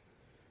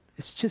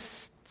 It's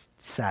just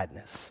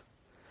sadness.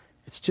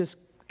 It's just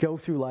go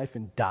through life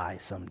and die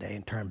someday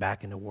and turn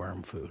back into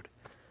worm food.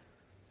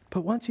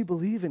 But once you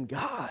believe in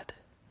God,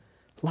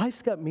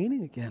 life's got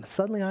meaning again.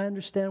 Suddenly I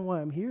understand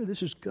why I'm here.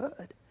 This is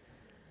good.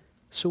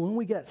 So when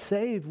we got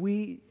saved,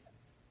 we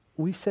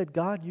said,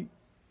 God,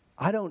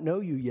 I don't know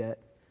you yet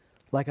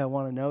like I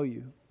want to know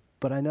you,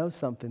 but I know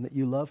something, that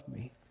you love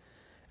me,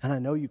 and I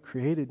know you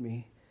created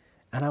me,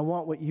 and I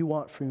want what you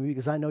want for me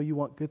because I know you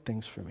want good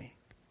things for me.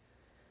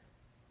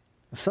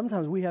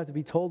 Sometimes we have to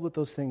be told what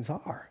those things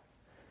are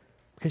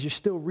because you're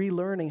still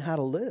relearning how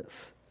to live.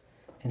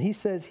 And he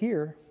says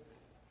here,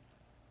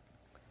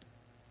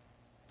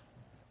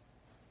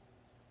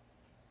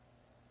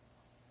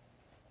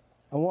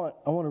 I want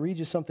to read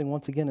you something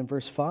once again in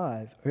verse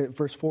 4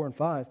 and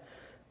 5,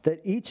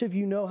 that each of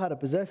you know how to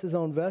possess his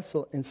own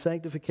vessel in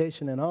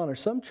sanctification and honor.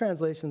 Some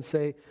translations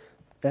say,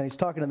 and he's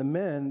talking to the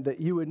men,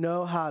 that you would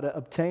know how to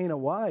obtain a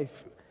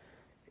wife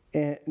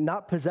and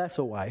not possess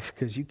a wife,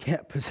 because you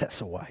can't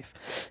possess a wife.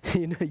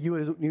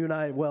 You and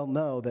I well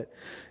know that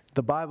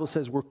the Bible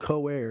says we're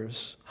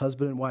co-heirs.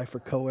 Husband and wife are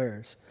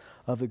co-heirs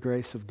of the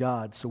grace of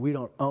God. So we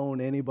don't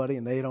own anybody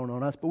and they don't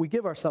own us, but we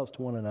give ourselves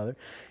to one another.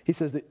 He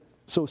says that,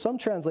 so some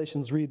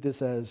translations read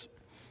this as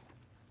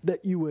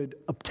that you would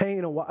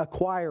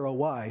acquire a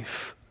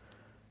wife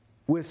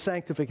with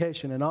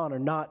sanctification and honor,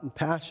 not in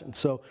passion.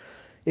 So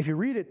if you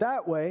read it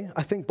that way,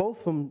 I think both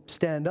of them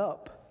stand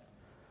up.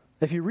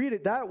 If you read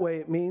it that way,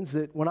 it means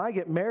that when I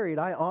get married,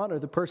 I honor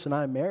the person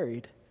I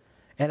married.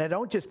 And I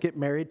don't just get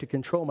married to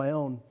control my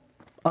own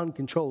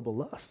uncontrollable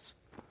lusts.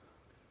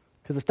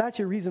 Because if that's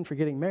your reason for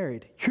getting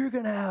married, you're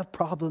going to have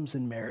problems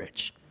in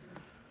marriage.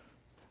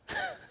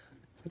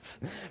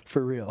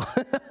 For real.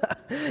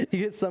 You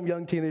get some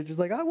young teenagers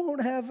like,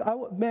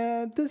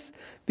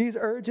 these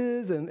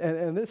urges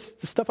and this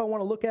stuff I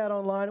want to look at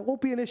online, it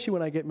won't be an issue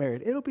when I get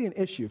married. It'll be an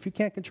issue. If you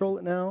can't control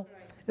it now,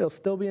 it'll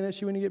still be an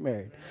issue when you get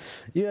married.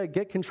 Yeah,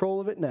 get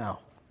control of it now.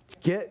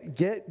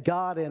 Get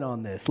God in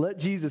on this. Let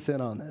Jesus in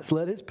on this.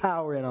 Let his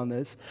power in on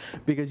this.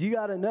 Because you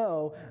got to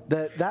know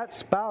that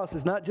spouse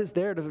is not just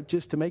there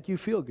to make you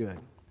feel good.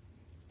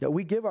 That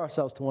we give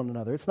ourselves to one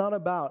another. It's not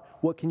about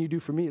what can you do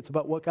for me. It's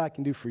about what God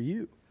can do for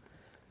you.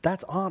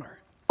 That's honor.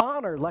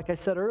 Honor, like I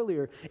said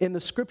earlier, in the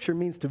scripture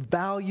means to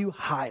value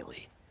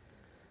highly.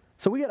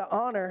 So we got to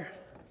honor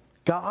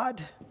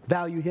God,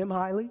 value him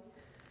highly.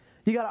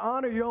 You got to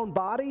honor your own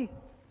body,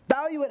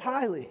 value it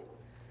highly.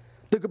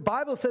 The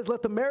Bible says,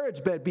 let the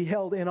marriage bed be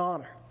held in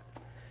honor.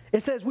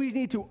 It says we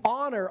need to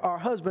honor our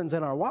husbands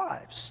and our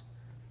wives.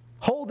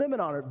 Hold them in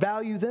honor,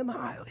 value them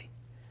highly.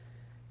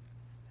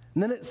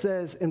 And then it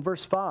says in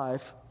verse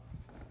 5,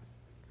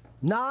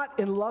 not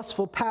in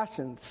lustful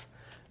passions,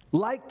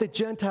 like the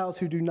Gentiles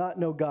who do not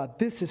know God.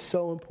 This is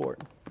so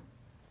important.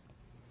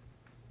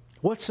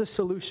 What's the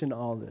solution to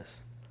all this?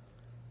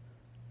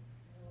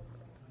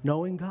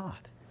 Knowing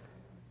God.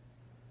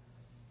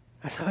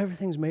 That's how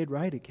everything's made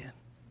right again.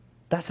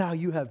 That's how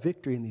you have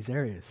victory in these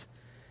areas,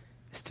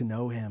 is to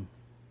know him.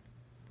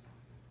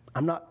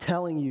 I'm not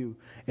telling you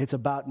it's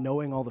about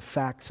knowing all the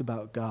facts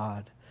about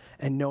God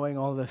and knowing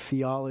all the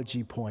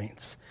theology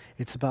points.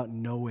 It's about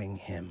knowing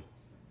him.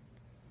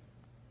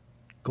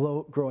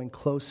 Growing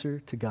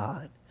closer to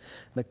God.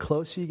 The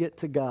closer you get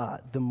to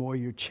God, the more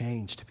you're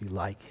changed to be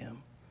like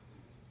him.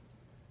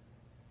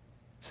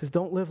 It says,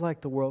 don't live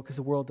like the world because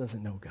the world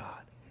doesn't know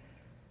God.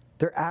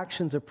 Their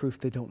actions are proof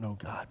they don't know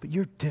God, but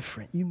you're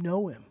different. You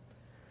know him.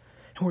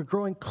 And we're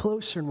growing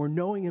closer and we're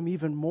knowing him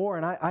even more.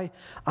 And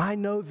I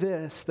know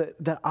this,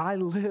 that I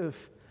live.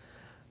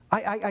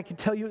 I can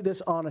tell you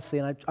this honestly,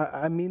 and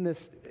I mean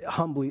this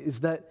humbly, is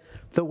that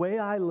the way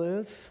I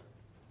live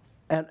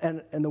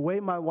and the way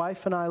my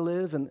wife and I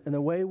live and the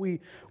way we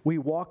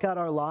walk out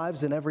our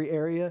lives in every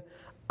area,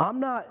 I'm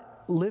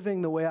not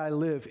living the way I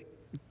live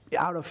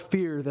out of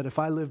fear that if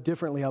I live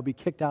differently, I'll be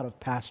kicked out of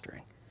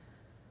pastoring.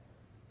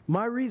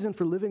 My reason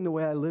for living the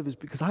way I live is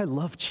because I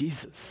love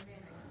Jesus.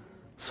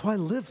 So I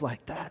live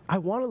like that. I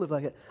want to live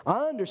like it. I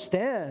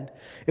understand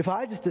if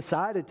I just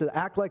decided to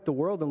act like the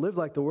world and live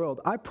like the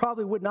world, I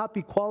probably would not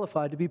be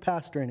qualified to be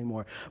pastor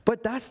anymore. But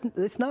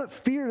it's not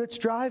fear that's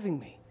driving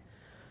me.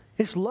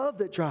 It's love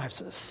that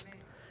drives us.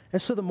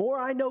 And so the more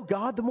I know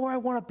God, the more I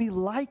want to be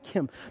like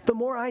him. The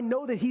more I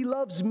know that he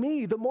loves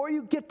me. The more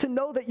you get to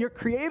know that your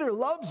Creator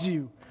loves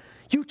you.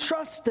 You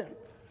trust him.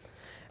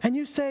 And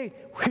you say,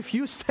 if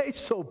you say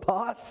so,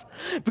 boss,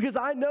 because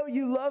I know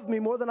you love me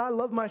more than I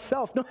love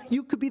myself. No,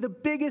 you could be the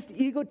biggest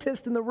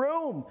egotist in the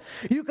room.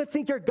 You could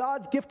think you're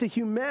God's gift to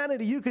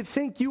humanity. You could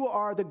think you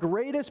are the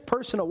greatest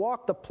person to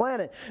walk the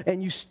planet,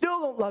 and you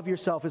still don't love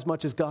yourself as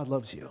much as God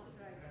loves you.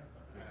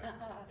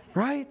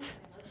 Right?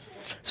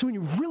 So when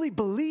you really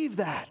believe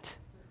that,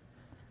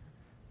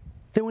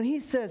 then when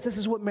he says, this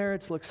is what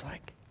marriage looks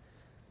like.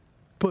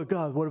 But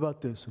God, what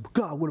about this?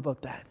 God, what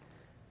about that?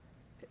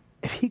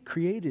 If he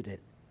created it,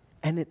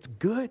 and it's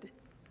good,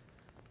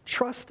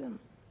 trust him.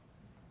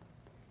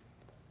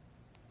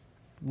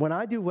 When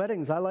I do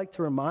weddings, I like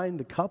to remind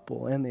the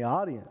couple and the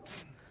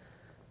audience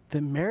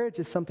that marriage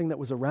is something that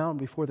was around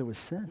before there was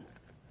sin.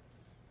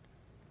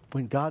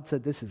 When God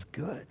said this is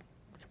good,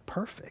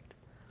 perfect.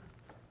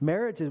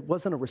 Marriage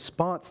wasn't a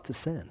response to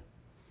sin.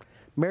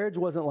 Marriage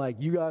wasn't like,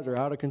 you guys are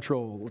out of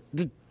control.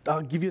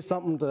 I'll give you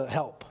something to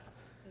help.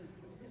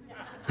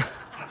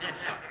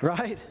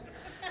 Right?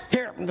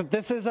 Here,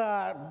 this is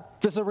a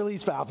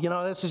release valve. You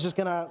know, this is just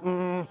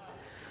gonna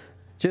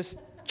just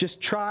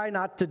try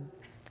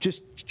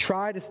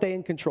to stay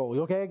in control.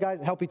 Okay, guys,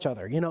 help each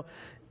other. You know,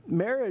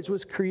 marriage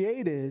was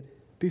created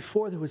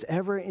before there was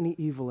ever any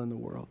evil in the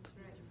world.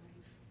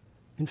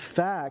 In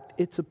fact,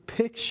 it's a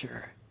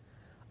picture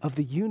of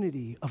the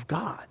unity of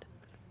God.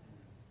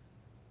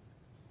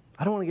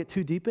 I don't want to get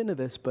too deep into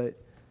this, but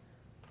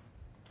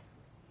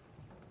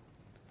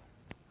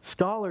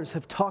scholars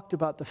have talked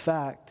about the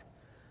fact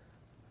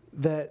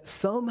that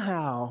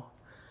somehow,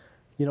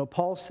 you know,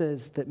 Paul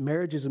says that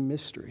marriage is a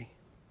mystery,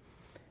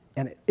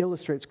 and it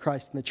illustrates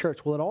Christ in the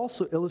church. Well, it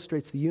also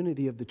illustrates the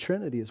unity of the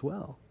Trinity as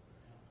well.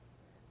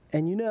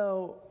 And you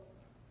know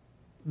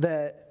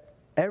that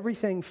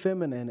everything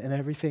feminine and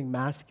everything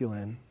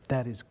masculine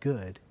that is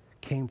good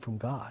came from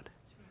God.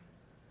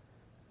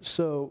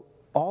 So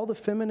all the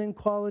feminine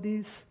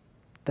qualities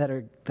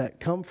that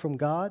come from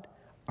God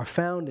are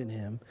found in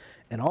him,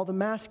 and all the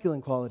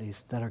masculine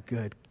qualities that are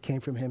good came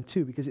from him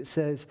too, because it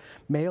says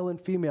male and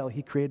female,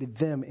 he created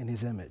them in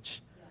his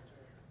image.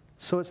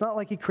 So it's not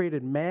like he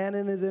created man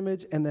in his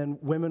image and then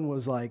women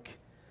was like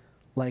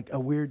a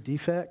weird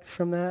defect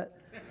from that.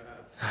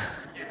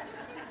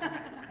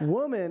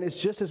 Woman is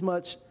just as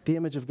much the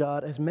image of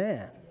God as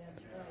man.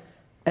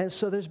 And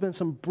so there's been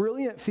some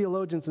brilliant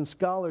theologians and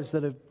scholars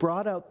that have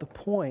brought out the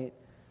point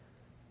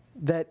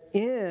that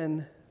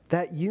in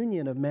that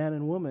union of man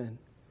and woman,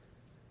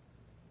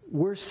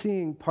 we're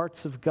seeing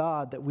parts of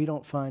God that we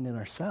don't find in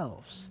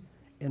ourselves,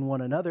 in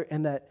one another,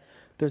 and that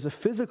there's a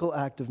physical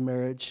act of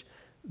marriage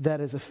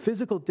that is a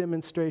physical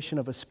demonstration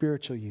of a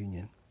spiritual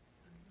union.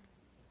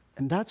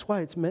 And that's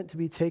why it's meant to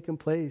be taken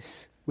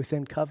place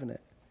within covenant.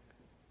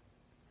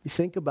 You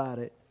think about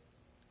it,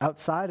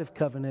 outside of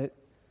covenant,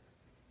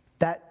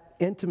 that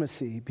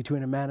intimacy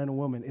between a man and a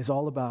woman is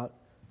all about,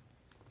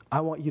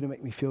 I want you to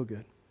make me feel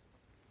good.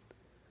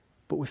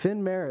 But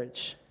within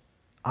marriage,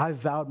 I've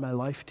vowed my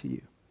life to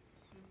you.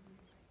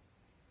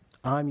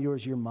 I'm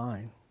yours, you're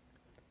mine.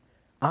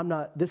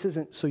 This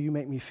isn't so you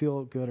make me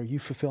feel good or you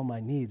fulfill my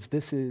needs.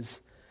 This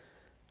is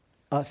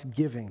us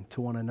giving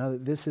to one another.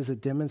 This is a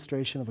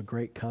demonstration of a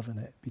great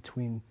covenant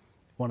between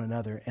one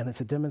another. And it's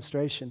a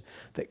demonstration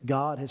that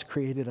God has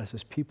created us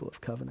as people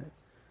of covenant.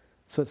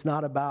 So it's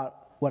not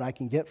about what I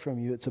can get from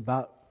you. It's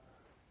about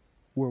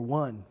we're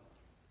one.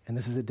 And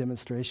this is a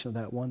demonstration of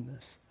that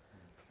oneness.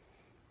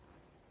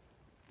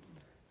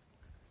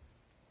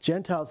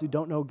 Gentiles who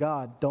don't know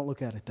God don't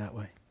look at it that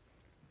way.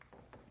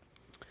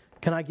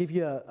 Can I give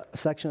you a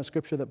section of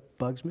scripture that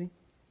bugs me?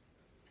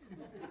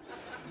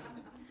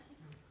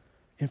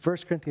 In 1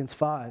 Corinthians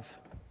 5,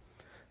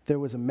 there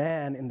was a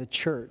man in the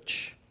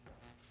church.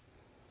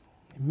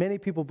 Many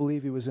people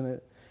believe he was in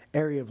an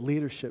area of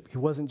leadership. He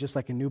wasn't just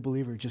like a new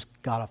believer who just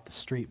got off the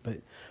street, but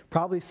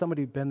probably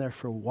somebody who'd been there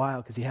for a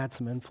while because he had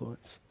some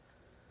influence.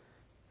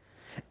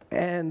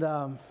 And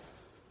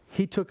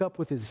he took up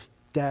with his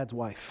dad's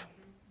wife.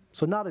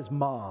 So not his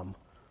mom,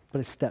 but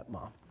his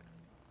stepmom.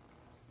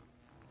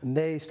 And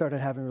they started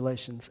having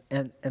relations,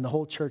 and the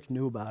whole church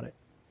knew about it.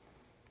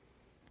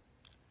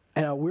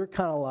 And we're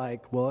kind of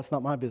like, well, that's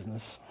not my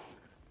business.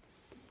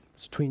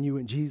 It's between you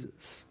and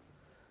Jesus.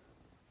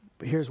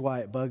 But here's why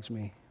it bugs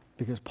me.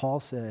 Because Paul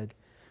said,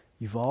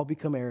 you've all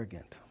become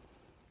arrogant,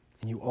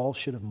 and you all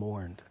should have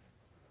mourned.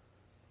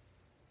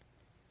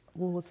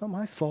 Well, it's not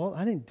my fault.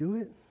 I didn't do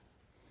it.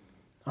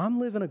 I'm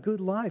living a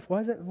good life.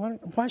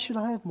 Why should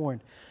I have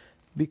mourned?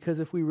 Because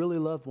if we really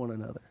love one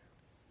another,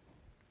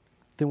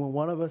 then when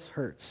one of us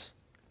hurts,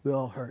 we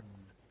all hurt.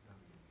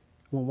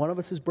 When one of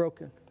us is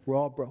broken, we're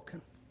all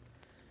broken.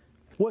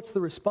 What's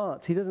the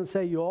response? He doesn't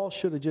say you all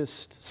should have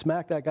just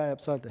smacked that guy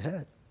upside the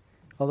head,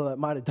 although that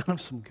might have done him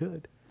some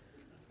good.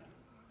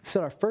 He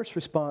said our first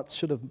response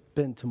should have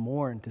been to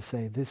mourn, to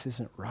say this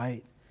isn't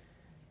right.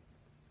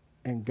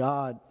 And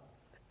God,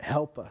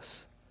 help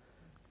us,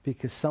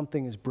 because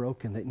something is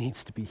broken that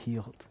needs to be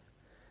healed.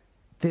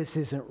 This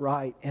isn't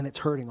right, and it's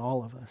hurting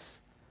all of us.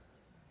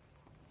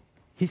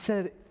 He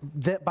said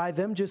that by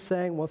them just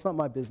saying, well, it's not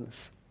my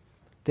business,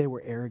 they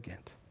were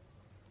arrogant.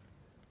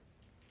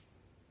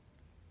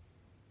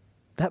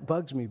 That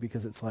bugs me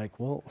because it's like,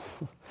 well,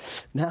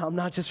 now I'm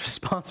not just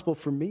responsible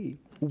for me.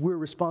 We're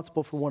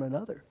responsible for one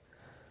another.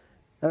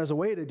 And there's a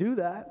way to do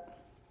that.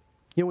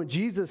 You know, when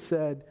Jesus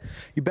said,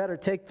 you better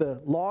take the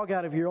log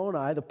out of your own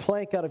eye, the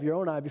plank out of your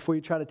own eye before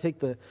you try to take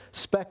the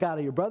speck out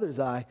of your brother's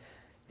eye,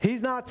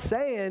 he's not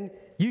saying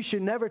you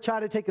should never try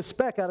to take a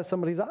speck out of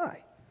somebody's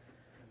eye.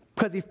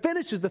 Because he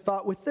finishes the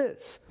thought with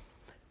this.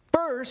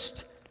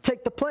 First,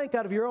 take the plank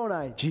out of your own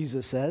eye,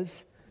 Jesus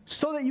says,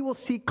 so that you will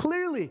see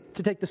clearly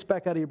to take the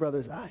speck out of your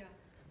brother's eye.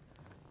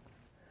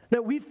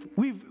 Now,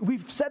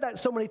 we've said that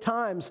so many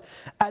times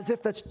as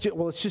if it's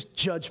just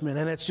judgment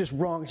and it's just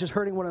wrong. It's just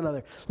hurting one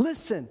another.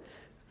 Listen,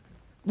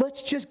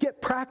 let's just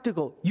get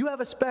practical. You have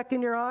a speck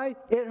in your eye,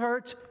 it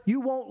hurts. You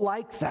won't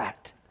like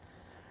that.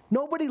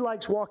 Nobody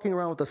likes walking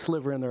around with a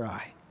sliver in their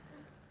eye.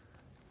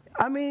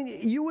 I mean,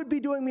 you would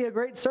be doing me a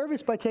great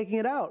service by taking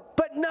it out.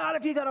 But not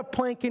if you got a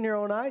plank in your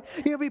own eye.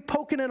 You're going to be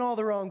poking in all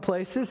the wrong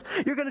places.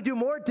 You're going to do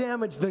more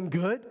damage than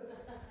good.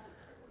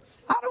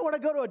 I don't want to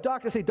go to a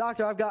doctor and say,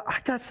 doctor, I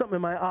got something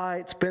in my eye.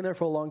 It's been there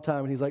for a long time.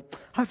 And he's like,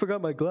 I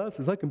forgot my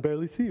glasses. I can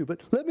barely see you,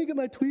 but let me get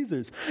my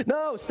tweezers.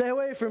 No, stay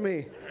away from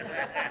me.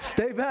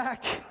 Stay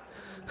back.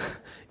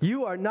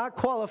 You are not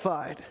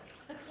qualified.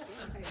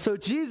 So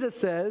Jesus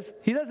says,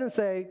 he doesn't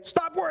say,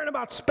 stop worrying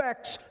about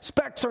specks.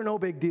 Specks are no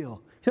big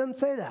deal. He doesn't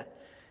say that.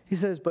 He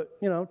says, but,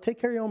 take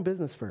care of your own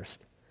business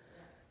first.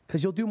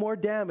 Because you'll do more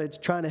damage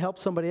trying to help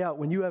somebody out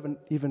when you haven't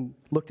even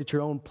looked at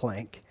your own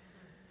plank.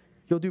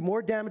 You'll do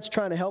more damage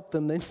trying to help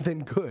them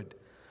than good.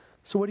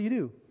 So what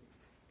do?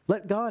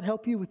 Let God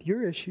help you with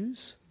your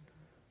issues,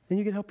 and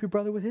you can help your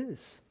brother with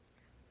his.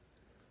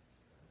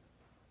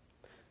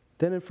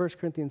 Then in 1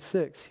 Corinthians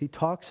 6, he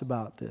talks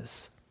about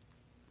this,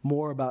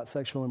 more about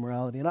sexual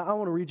immorality. And I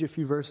want to read you a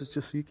few verses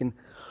just so you can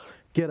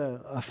get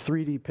a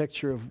 3D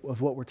picture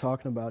of what we're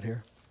talking about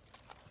here.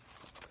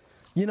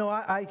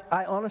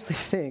 I honestly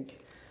think,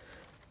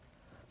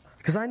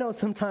 because I know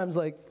sometimes,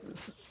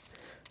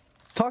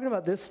 talking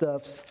about this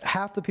stuff,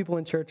 half the people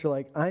in church are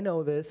like, I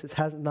know this, it's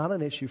not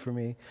an issue for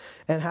me.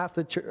 And half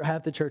the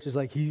church is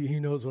like, he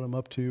knows what I'm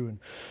up to, and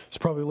he's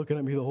probably looking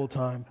at me the whole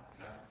time.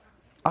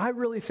 I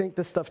really think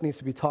this stuff needs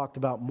to be talked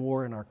about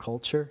more in our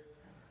culture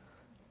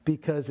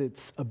because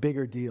it's a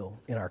bigger deal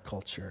in our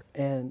culture.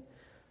 And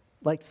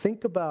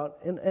think about,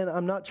 and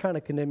I'm not trying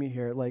to condemn you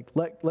here, let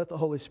the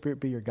Holy Spirit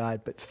be your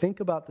guide, but think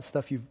about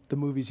the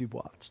movies you've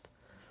watched.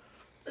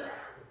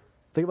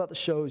 Think about the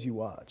shows you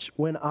watch.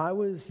 When I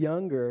was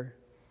younger,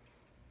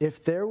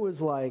 if there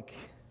was like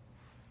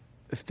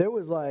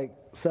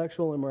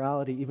sexual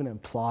immorality even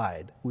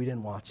implied, we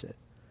didn't watch it.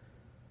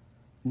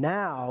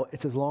 Now,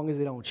 it's as long as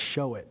they don't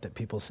show it that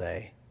people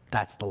say,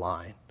 that's the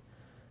line.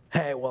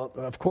 Hey, well,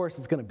 of course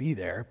it's going to be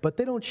there, but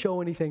they don't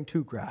show anything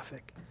too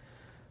graphic.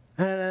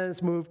 And then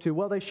it's moved to,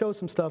 well, they show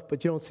some stuff,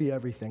 but you don't see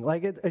everything.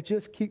 Like,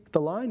 the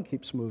line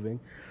keeps moving.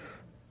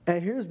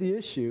 And here's the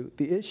issue.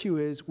 The issue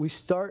is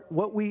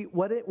what we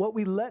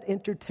let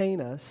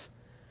entertain us,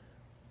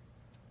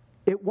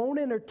 it won't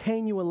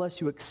entertain you unless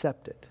you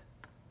accept it.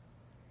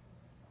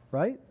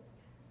 Right?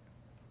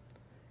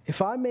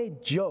 If I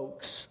made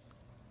jokes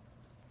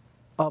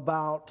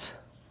about,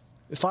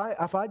 if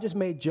I just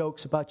made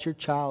jokes about your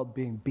child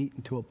being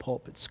beaten to a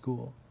pulp at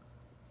school,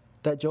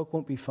 that joke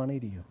won't be funny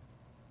to you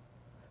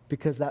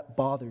because that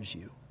bothers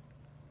you.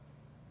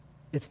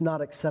 It's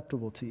not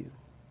acceptable to you,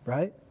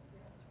 right?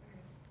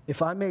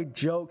 If I made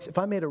jokes, if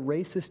I made a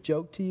racist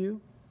joke to you,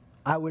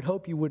 I would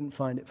hope you wouldn't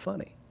find it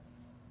funny.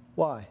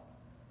 Why?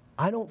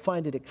 I don't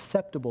find it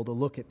acceptable to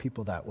look at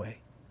people that way.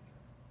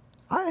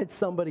 I had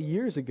somebody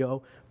years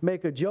ago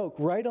make a joke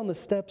right on the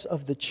steps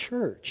of the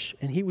church,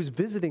 and he was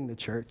visiting the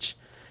church,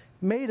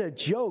 made a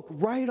joke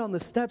right on the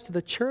steps of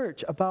the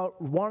church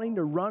about wanting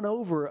to run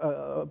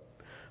over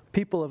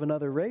people of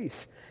another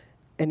race.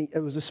 And it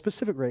was a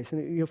specific race,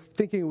 and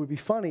thinking it would be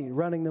funny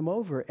running them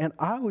over. And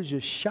I was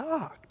just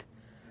shocked.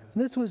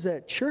 And this was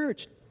at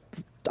church.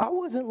 I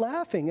wasn't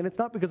laughing, and it's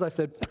not because I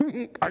said,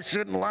 I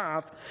shouldn't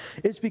laugh.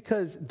 It's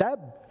because that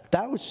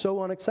was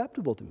so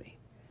unacceptable to me,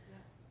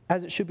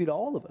 as it should be to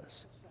all of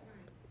us.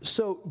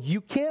 So you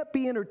can't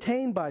be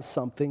entertained by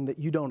something that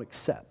you don't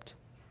accept.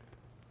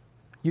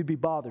 You'd be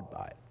bothered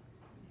by it,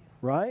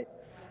 right?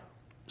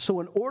 So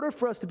in order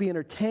for us to be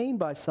entertained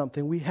by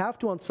something, we have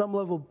to, on some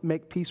level,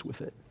 make peace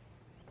with it.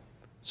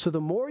 So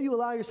the more you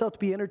allow yourself to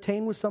be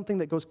entertained with something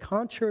that goes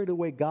contrary to the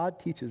way God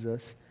teaches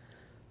us,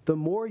 the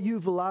more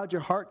you've allowed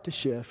your heart to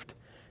shift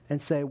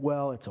and say,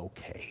 well, it's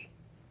okay.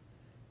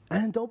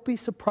 And don't be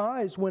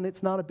surprised when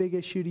it's not a big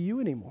issue to you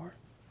anymore.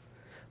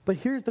 But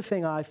here's the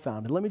thing I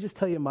found, and let me just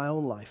tell you in my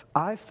own life.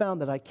 I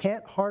found that I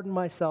can't harden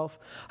my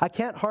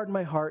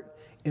heart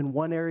in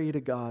one area to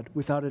God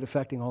without it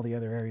affecting all the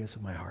other areas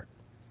of my heart.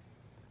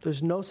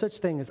 There's no such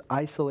thing as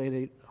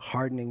isolated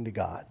hardening to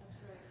God.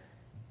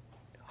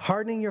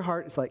 Hardening your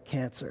heart is like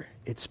cancer.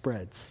 It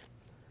spreads.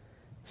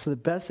 So the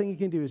best thing you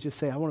can do is just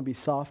say, I want to be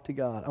soft to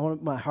God. I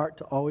want my heart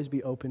to always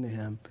be open to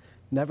Him,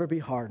 never be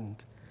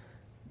hardened,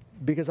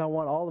 because I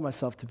want all of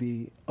myself to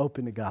be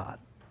open to God.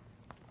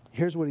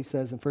 Here's what he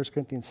says in 1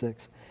 Corinthians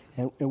 6,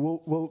 and we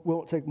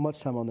won't take much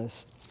time on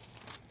this.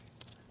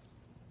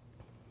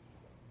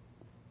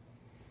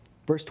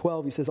 Verse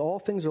 12, he says, all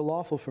things are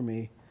lawful for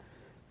me,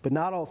 but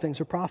not all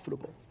things are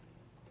profitable.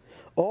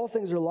 All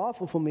things are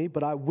lawful for me,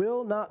 but I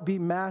will not be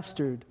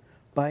mastered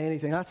by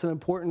anything. That's an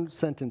important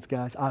sentence,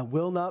 guys. I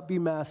will not be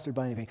mastered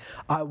by anything.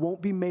 I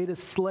won't be made a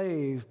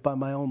slave by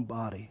my own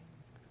body.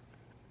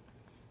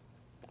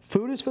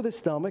 Food is for the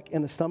stomach,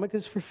 and the stomach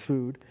is for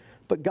food,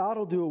 but God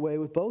will do away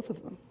with both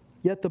of them.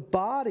 Yet the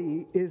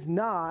body is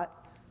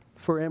not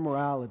for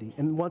immorality.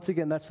 And once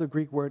again, that's the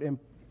Greek word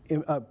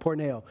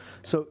porneo.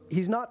 So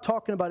he's not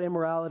talking about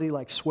immorality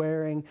like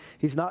swearing.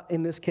 He's not,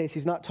 in this case,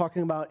 he's not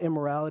talking about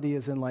immorality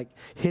as in like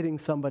hitting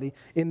somebody.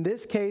 In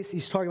this case,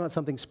 he's talking about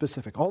something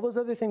specific. All those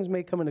other things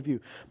may come into view.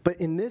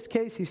 But in this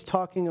case, he's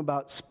talking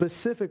about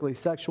specifically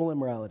sexual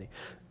immorality.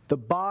 The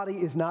body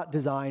is not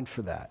designed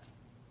for that.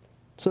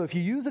 So if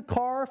you use a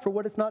car for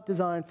what it's not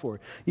designed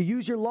for, you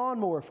use your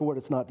lawnmower for what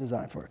it's not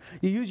designed for,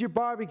 you use your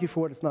barbecue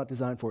for what it's not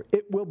designed for,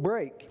 it will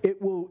break. It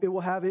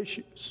will have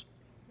issues.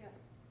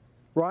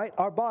 Right?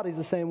 Our body's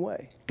the same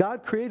way.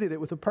 God created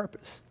it with a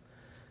purpose.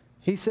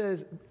 He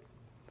says,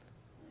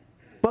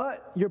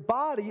 but your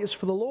body is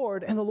for the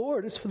Lord, and the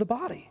Lord is for the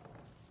body.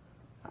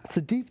 That's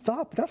a deep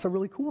thought, but that's a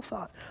really cool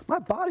thought. My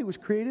body was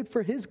created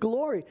for His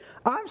glory.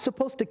 I'm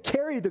supposed to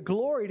carry the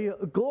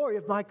glory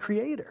of my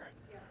Creator.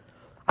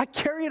 I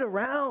carry it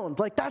around.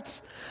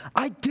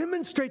 I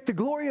demonstrate the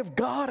glory of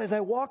God as I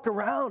walk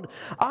around.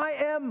 I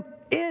am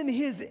in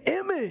His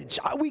image.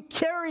 We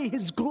carry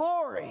His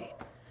glory.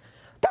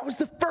 That was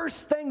the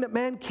first thing that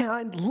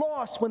mankind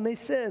lost when they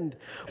sinned,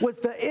 was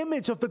the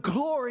image of the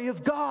glory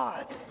of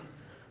God.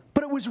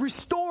 But it was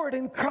restored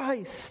in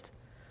Christ.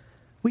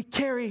 We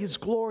carry His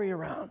glory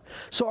around.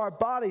 So our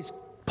bodies,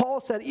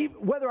 Paul said,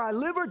 whether I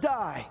live or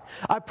die,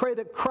 I pray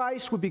that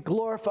Christ would be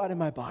glorified in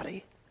my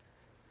body.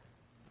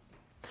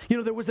 You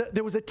know,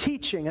 there was a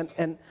teaching, and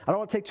I don't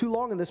want to take too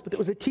long on this, but there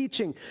was a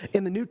teaching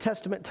in the New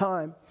Testament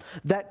time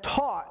that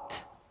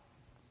taught,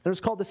 and it was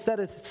called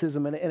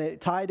aestheticism, and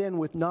it tied in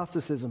with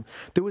Gnosticism.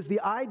 There was the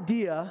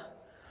idea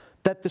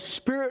that the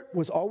spirit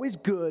was always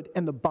good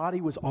and the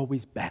body was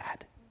always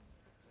bad.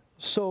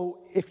 So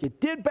if you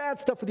did bad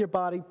stuff with your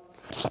body,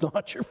 it's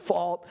not your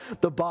fault.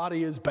 The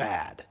body is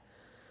bad.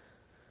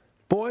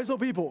 Boys will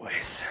be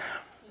boys.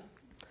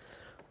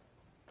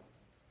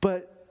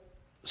 But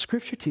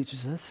Scripture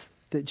teaches us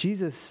that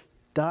Jesus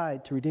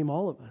died to redeem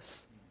all of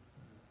us.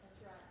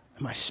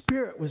 My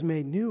spirit was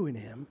made new in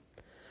him.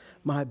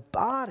 My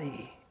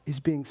body is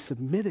being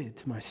submitted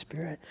to my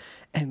spirit,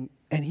 and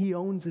he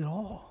owns it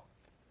all.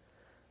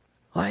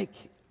 Like,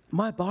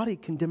 my body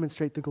can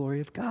demonstrate the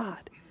glory of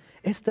God.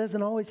 It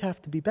doesn't always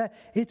have to be bad.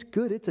 It's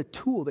good. It's a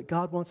tool that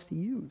God wants to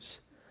use.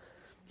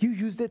 You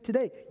used it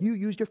today. You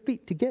used your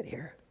feet to get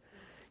here.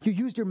 You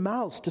used your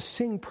mouths to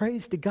sing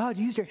praise to God.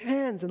 You used your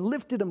hands and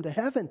lifted them to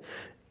heaven.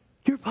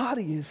 Your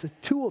body is a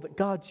tool that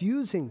God's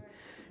using.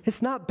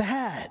 It's not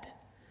bad.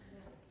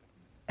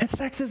 And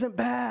sex isn't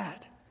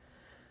bad.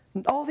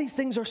 And all these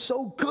things are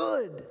so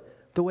good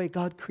the way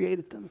God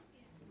created them.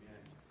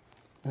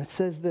 And it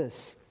says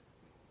this.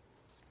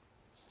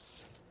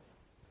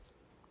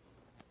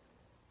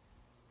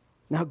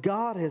 Now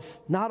God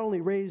has not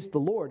only raised the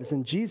Lord, as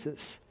in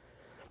Jesus,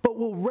 but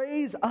will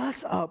raise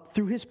us up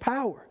through his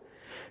power.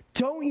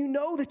 Don't you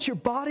know that your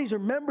bodies are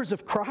members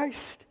of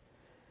Christ?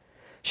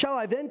 Shall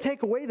I then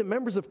take away the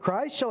members of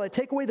Christ? Shall I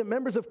take away the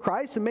members of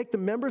Christ and make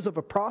them members of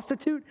a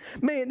prostitute?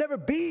 May it never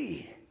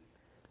be.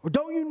 Or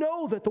don't you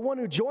know that the one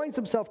who joins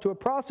himself to a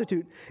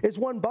prostitute is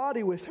one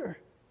body with her?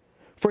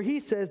 For he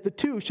says the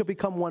two shall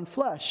become one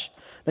flesh.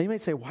 Now you may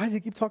say, why does he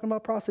keep talking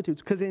about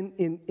prostitutes? Because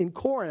in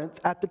Corinth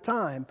at the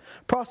time,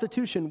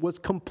 prostitution was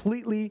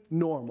completely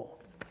normal.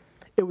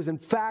 It was in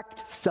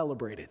fact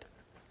celebrated.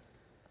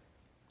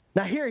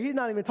 Now here, he's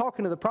not even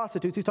talking to the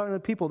prostitutes. He's talking to the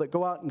people that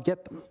go out and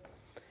get them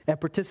and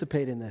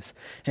participate in this.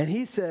 And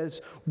he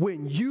says,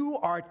 when you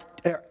are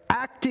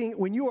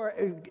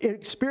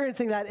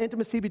experiencing that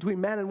intimacy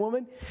between man and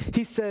woman,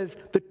 he says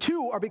the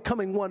two are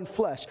becoming one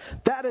flesh.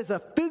 That is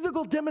a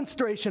physical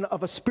demonstration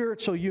of a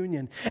spiritual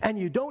union. And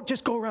you don't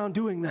just go around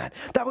doing that.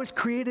 That was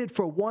created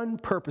for one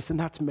purpose, and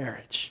that's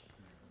marriage.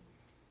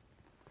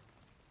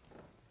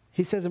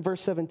 He says in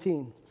verse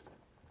 17,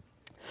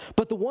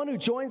 but the one who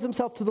joins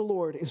himself to the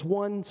Lord is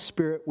one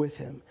spirit with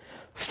him.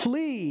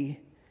 Flee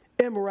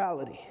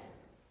immorality.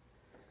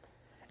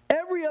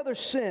 Every other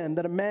sin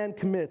that a man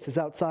commits is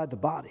outside the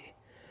body,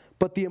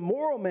 but the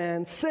immoral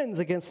man sins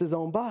against his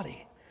own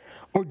body.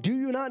 Or do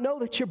you not know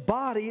that your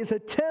body is a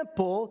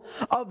temple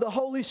of the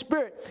Holy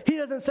Spirit? He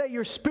doesn't say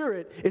your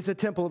spirit is a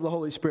temple of the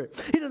Holy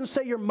Spirit. He doesn't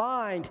say your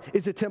mind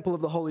is a temple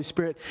of the Holy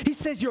Spirit. He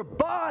says your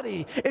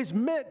body is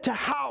meant to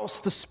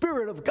house the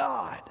Spirit of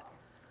God.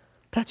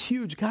 That's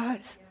huge,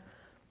 guys.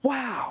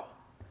 Wow.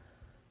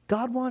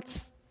 God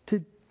wants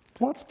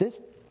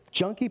this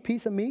junky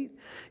piece of meat.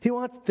 He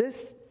wants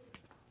this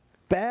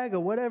bag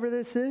of whatever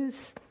this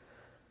is.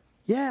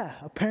 Yeah,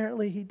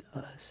 apparently he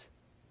does.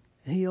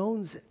 And he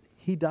owns it.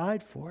 He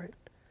died for it.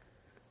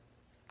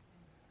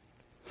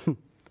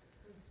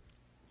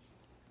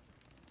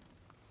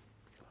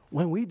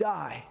 When we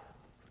die,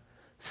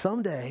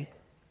 someday,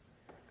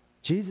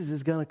 Jesus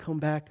is going to come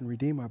back and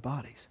redeem our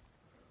bodies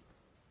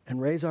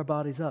and raise our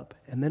bodies up.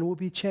 And then we'll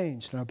be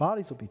changed, and our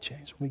bodies will be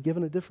changed. We'll be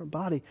given a different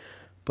body.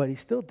 But he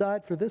still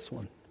died for this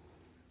one.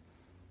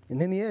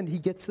 And in the end, he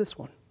gets this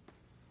one.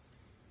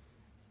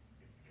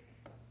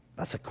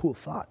 That's a cool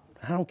thought.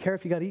 I don't care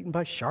if you got eaten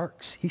by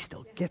sharks. He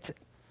still gets it.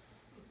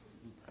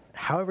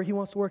 However he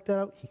wants to work that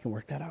out, he can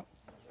work that out.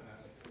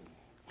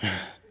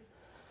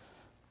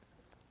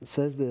 It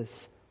says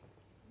this.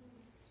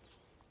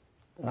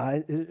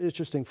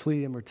 Interesting,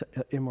 flee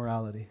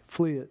immorality.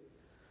 Flee it.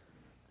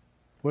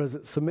 What is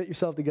it? Submit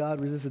yourself to God,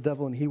 resist the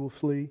devil, and he will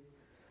flee.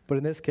 But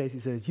in this case, he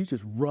says, you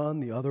just run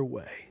the other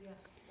way.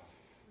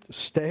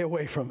 Just stay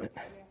away from it.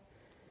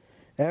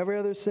 Every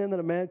other sin that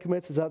a man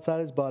commits is outside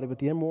his body, but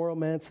the immoral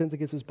man sins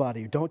against his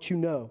body. Don't you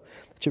know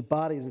that your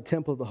body is a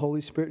temple of the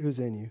Holy Spirit who's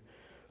in you,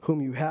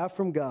 whom you have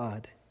from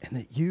God, and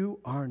that you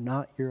are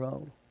not your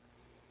own?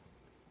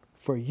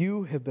 For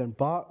you have been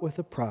bought with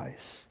a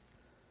price.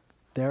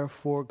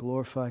 Therefore,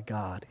 glorify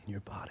God in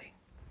your body.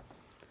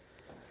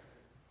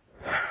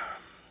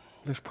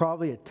 There's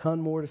probably a ton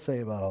more to say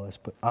about all this,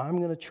 but I'm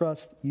going to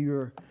trust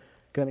you're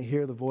going to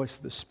hear the voice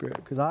of the Spirit.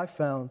 Because I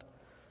found,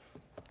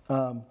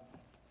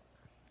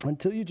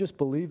 until you just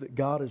believe that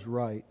God is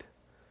right,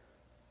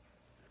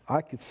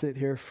 I could sit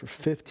here for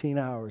 15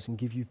 hours and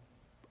give you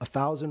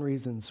 1,000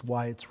 reasons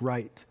why it's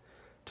right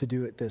to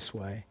do it this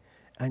way,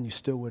 and you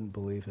still wouldn't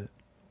believe it.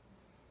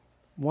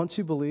 Once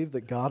you believe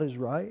that God is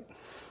right,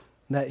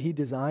 that he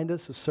designed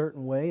us a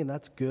certain way, and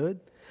that's good,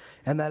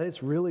 and that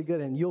it's really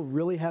good, and you'll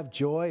really have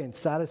joy and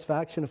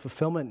satisfaction and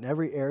fulfillment in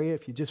every area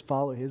if you just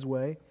follow his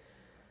way,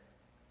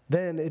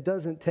 then it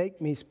doesn't take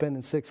me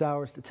spending 6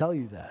 hours to tell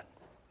you that,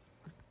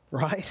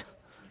 right?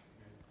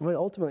 I mean,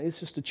 ultimately, it's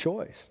just a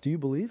choice. Do you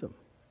believe him?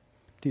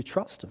 Do you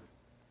trust him?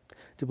 Do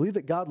you believe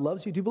that God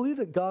loves you? Do you believe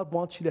that God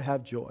wants you to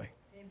have joy?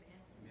 Amen.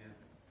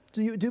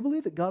 Do you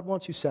believe that God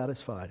wants you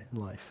satisfied in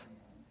life?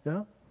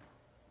 Yeah?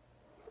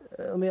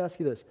 Let me ask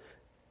you this.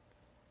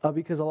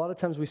 Because a lot of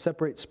times we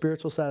separate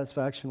spiritual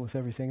satisfaction with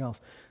everything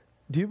else.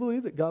 Do you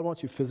believe that God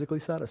wants you physically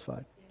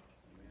satisfied?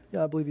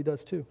 Yeah, I believe he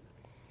does too.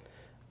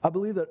 I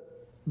believe that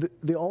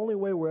the only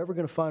way we're ever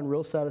going to find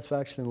real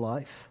satisfaction in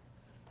life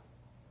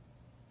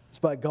is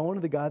by going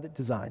to the guy that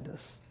designed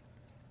us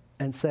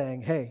and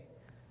saying, hey,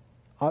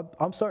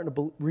 I'm starting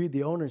to read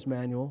the owner's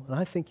manual, and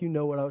I think you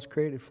know what I was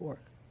created for.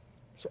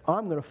 So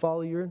I'm going to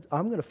follow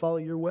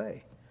your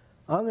way.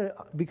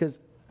 Because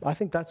I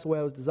think that's the way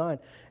I was designed.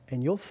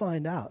 And you'll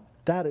find out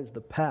that is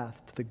the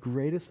path to the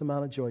greatest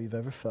amount of joy you've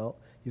ever felt,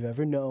 you've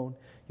ever known.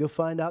 You'll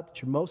find out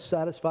that you're most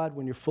satisfied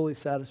when you're fully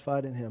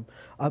satisfied in Him.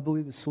 I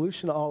believe the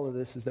solution to all of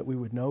this is that we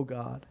would know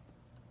God.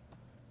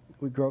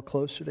 We'd grow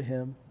closer to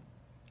Him.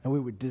 And we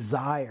would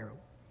desire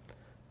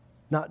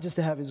not just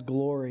to have His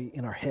glory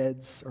in our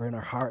heads or in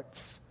our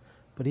hearts,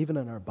 but even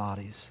in our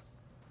bodies.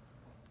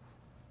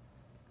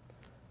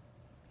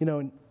 You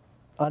know,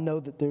 I know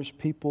that there's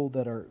people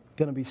that are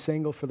going to be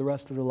single for the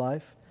rest of their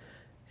life.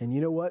 And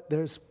you know what?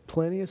 There's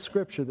plenty of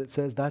scripture that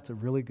says that's a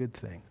really good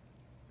thing.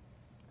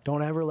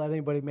 Don't ever let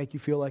anybody make you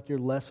feel like you're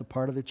less a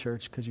part of the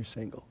church because you're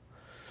single.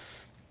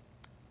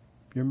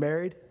 You're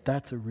married,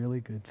 that's a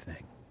really good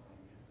thing.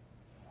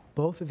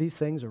 Both of these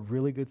things are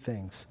really good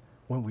things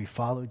when we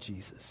follow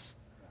Jesus.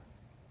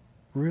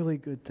 Really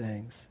good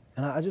things.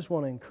 And I just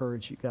want to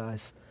encourage you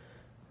guys.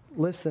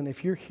 Listen,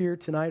 if you're here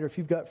tonight or if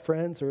you've got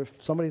friends or if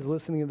somebody's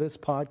listening to this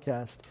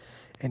podcast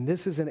and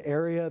this is an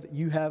area that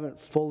you haven't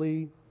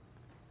fully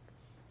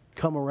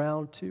come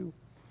around to,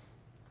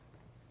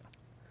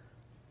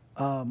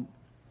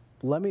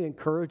 let me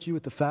encourage you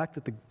with the fact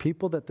that the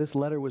people that this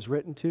letter was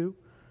written to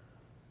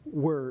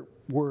were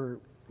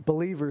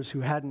believers who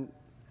hadn't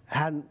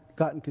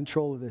gotten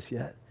control of this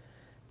yet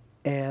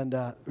and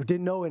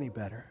didn't know any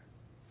better.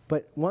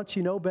 But once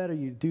you know better,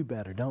 you do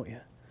better, don't you?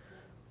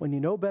 When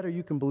you know better,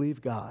 you can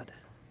believe God.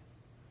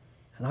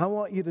 And I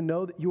want you to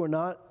know that you're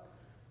not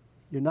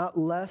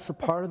less a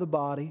part of the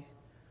body,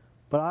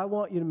 but I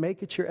want you to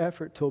make it your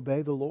effort to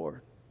obey the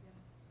Lord.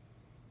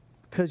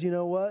 Because you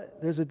know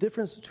what? There's a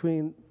difference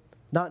between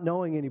not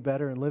knowing any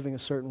better and living a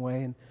certain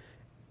way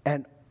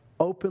and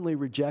openly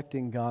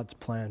rejecting God's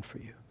plan for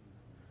you.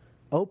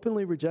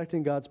 Openly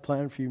rejecting God's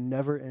plan for you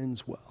never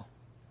ends well.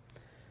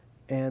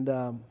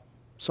 And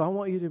so I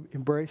want you to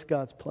embrace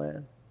God's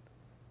plan.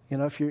 You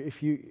know,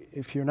 if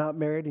you're not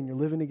married and you're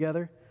living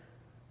together,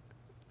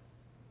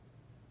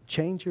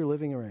 change your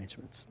living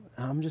arrangements.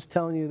 I'm just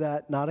telling you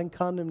that, not in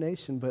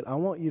condemnation, but I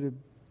want you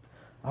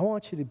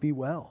to be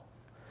well.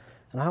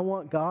 And I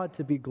want God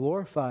to be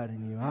glorified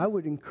in you. I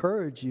would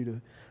encourage you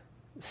to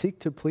seek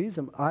to please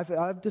Him.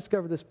 I've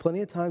discovered this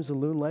plenty of times in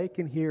Loon Lake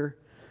and here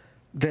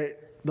that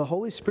the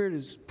Holy Spirit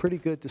is pretty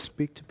good to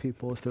speak to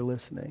people if they're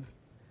listening.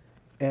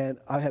 And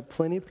I have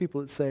plenty of people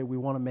that say, we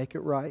want to make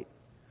it right.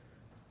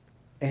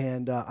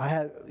 And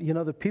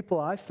the people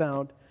I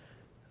found,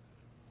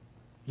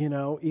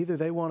 either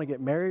they want to get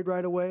married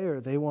right away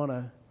or they want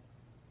to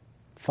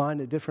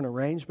find a different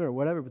arrangement or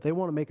whatever, but they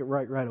want to make it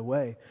right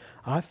away.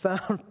 I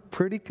found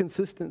pretty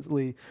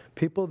consistently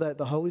people that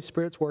the Holy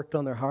Spirit's worked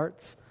on their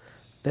hearts,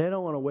 they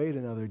don't want to wait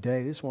another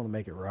day. They just want to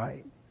make it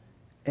right.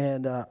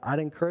 And I'd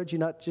encourage you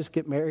not to just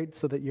get married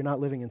so that you're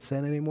not living in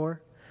sin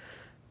anymore,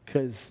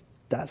 because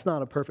that's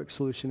not a perfect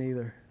solution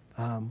either.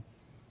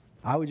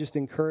 I would just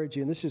encourage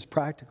you, and this is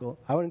practical,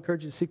 I would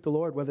encourage you to seek the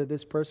Lord whether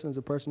this person is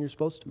a person you're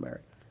supposed to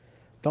marry.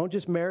 Don't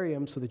just marry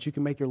him so that you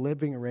can make your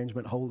living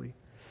arrangement holy,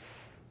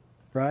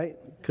 right?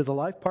 Because a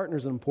life partner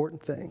is an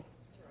important thing.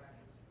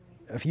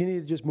 If you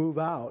need to just move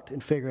out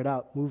and figure it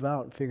out, move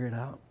out and figure it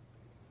out.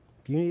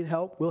 If you need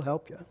help, we'll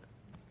help you.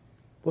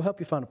 We'll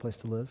help you find a place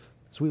to live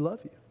because we love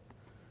you.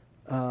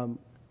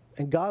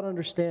 And God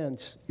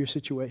understands your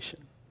situation.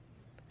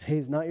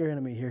 He's not your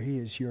enemy here. He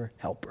is your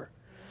helper.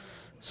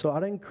 So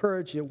I'd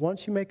encourage you,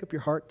 once you make up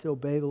your heart to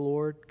obey the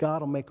Lord,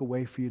 God will make a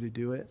way for you to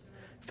do it.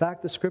 In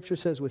fact, the Scripture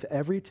says with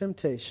every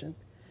temptation,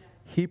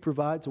 He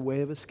provides a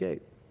way of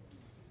escape.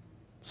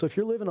 So if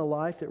you're living a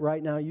life that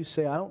right now you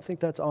say, I don't think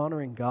that's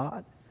honoring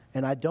God,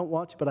 and I don't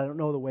want to, but I don't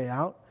know the way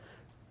out,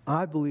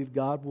 I believe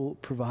God will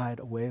provide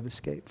a way of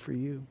escape for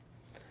you.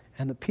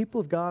 And the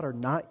people of God are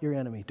not your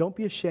enemy. Don't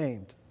be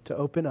ashamed to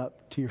open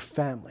up to your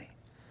family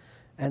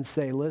and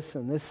say,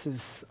 listen,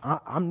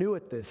 I'm new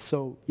at this.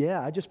 So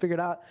yeah, I just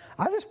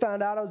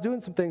found out I was doing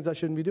some things I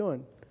shouldn't be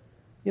doing.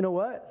 You know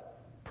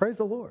what? Praise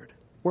the Lord.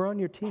 We're on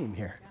your team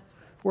here.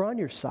 We're on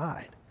your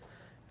side.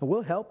 And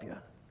we'll help you.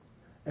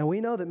 And we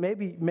know that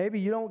maybe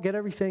you don't get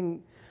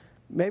everything.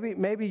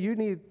 Maybe you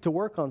need to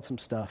work on some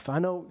stuff. I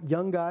know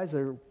young guys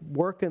are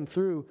working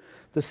through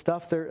the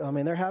stuff.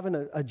 They're having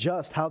to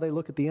adjust how they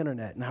look at the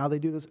internet and how they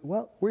do this.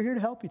 Well, we're here to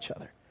help each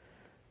other.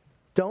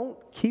 Don't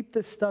keep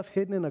this stuff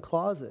hidden in a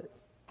closet,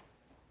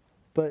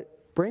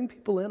 but bring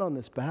people in on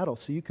this battle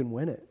so you can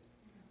win it.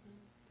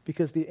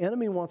 Because the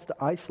enemy wants to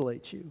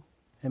isolate you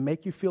and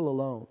make you feel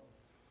alone.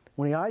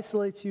 When he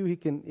isolates you,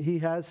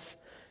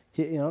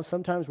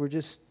 sometimes we're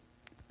just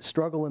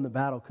struggle in the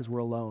battle because we're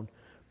alone.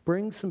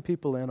 Bring some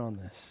people in on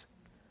this.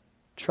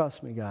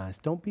 Trust me, guys.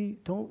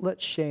 Don't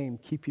let shame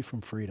keep you from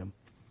freedom.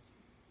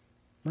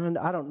 And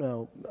I don't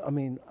know.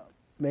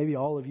 Maybe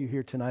all of you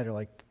here tonight are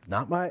like,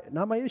 not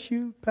my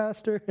issue,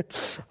 Pastor.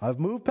 I've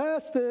moved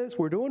past this.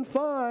 We're doing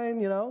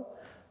fine,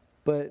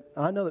 But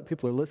I know that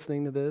people are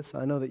listening to this.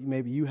 I know that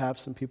maybe you have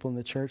some people in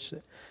the church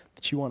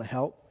that you want to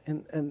help.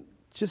 And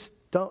just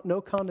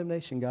no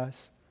condemnation,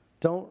 guys.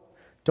 Don't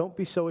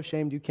be so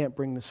ashamed you can't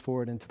bring this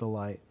forward into the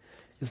light.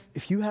 is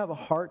if you have a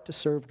heart to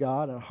serve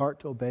God and a heart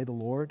to obey the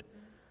Lord,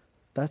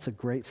 that's a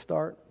great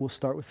start. We'll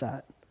start with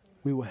that.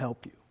 We will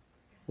help you.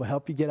 We'll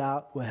help you get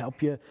out. We'll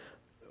help you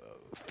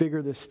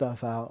figure this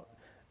stuff out.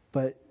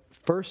 But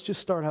first,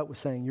 just start out with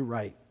saying, you're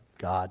right,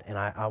 God, and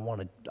I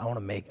want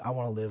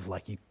to live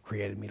like you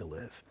created me to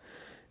live.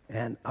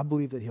 And I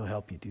believe that he'll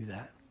help you do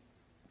that.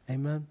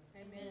 Amen?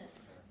 Amen.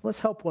 Let's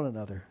help one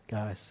another,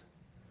 guys.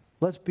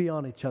 Let's be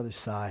on each other's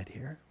side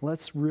here.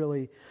 Let's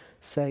really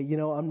say,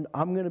 I'm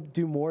going to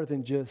do more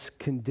than just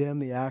condemn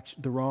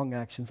the wrong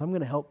actions. I'm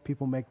going to help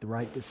people make the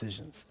right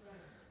decisions.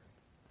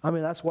 I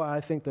mean, that's why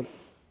I think that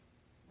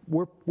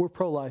we're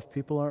pro-life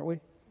people, aren't we?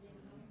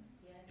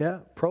 Yeah,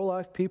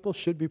 pro-life people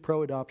should be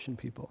pro-adoption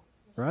people,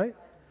 right?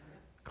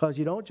 Because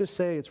you don't just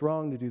say it's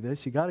wrong to do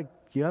this. You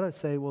gotta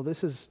say, well,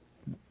 this is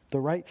the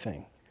right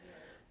thing.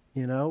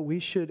 We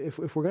should, if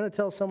we're going to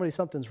tell somebody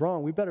something's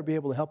wrong, we better be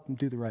able to help them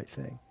do the right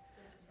thing.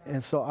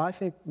 And so I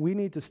think we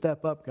need to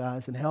step up,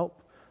 guys, and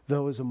help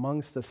those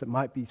amongst us that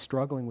might be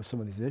struggling with some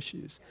of these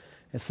issues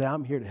and say,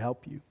 I'm here to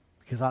help you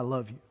because I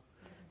love you.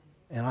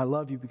 And I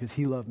love you because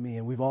he loved me,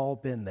 and we've all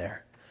been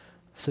there.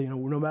 So,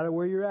 no matter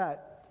where you're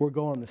at, we're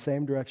going the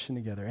same direction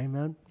together.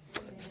 Amen?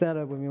 Stand up with me.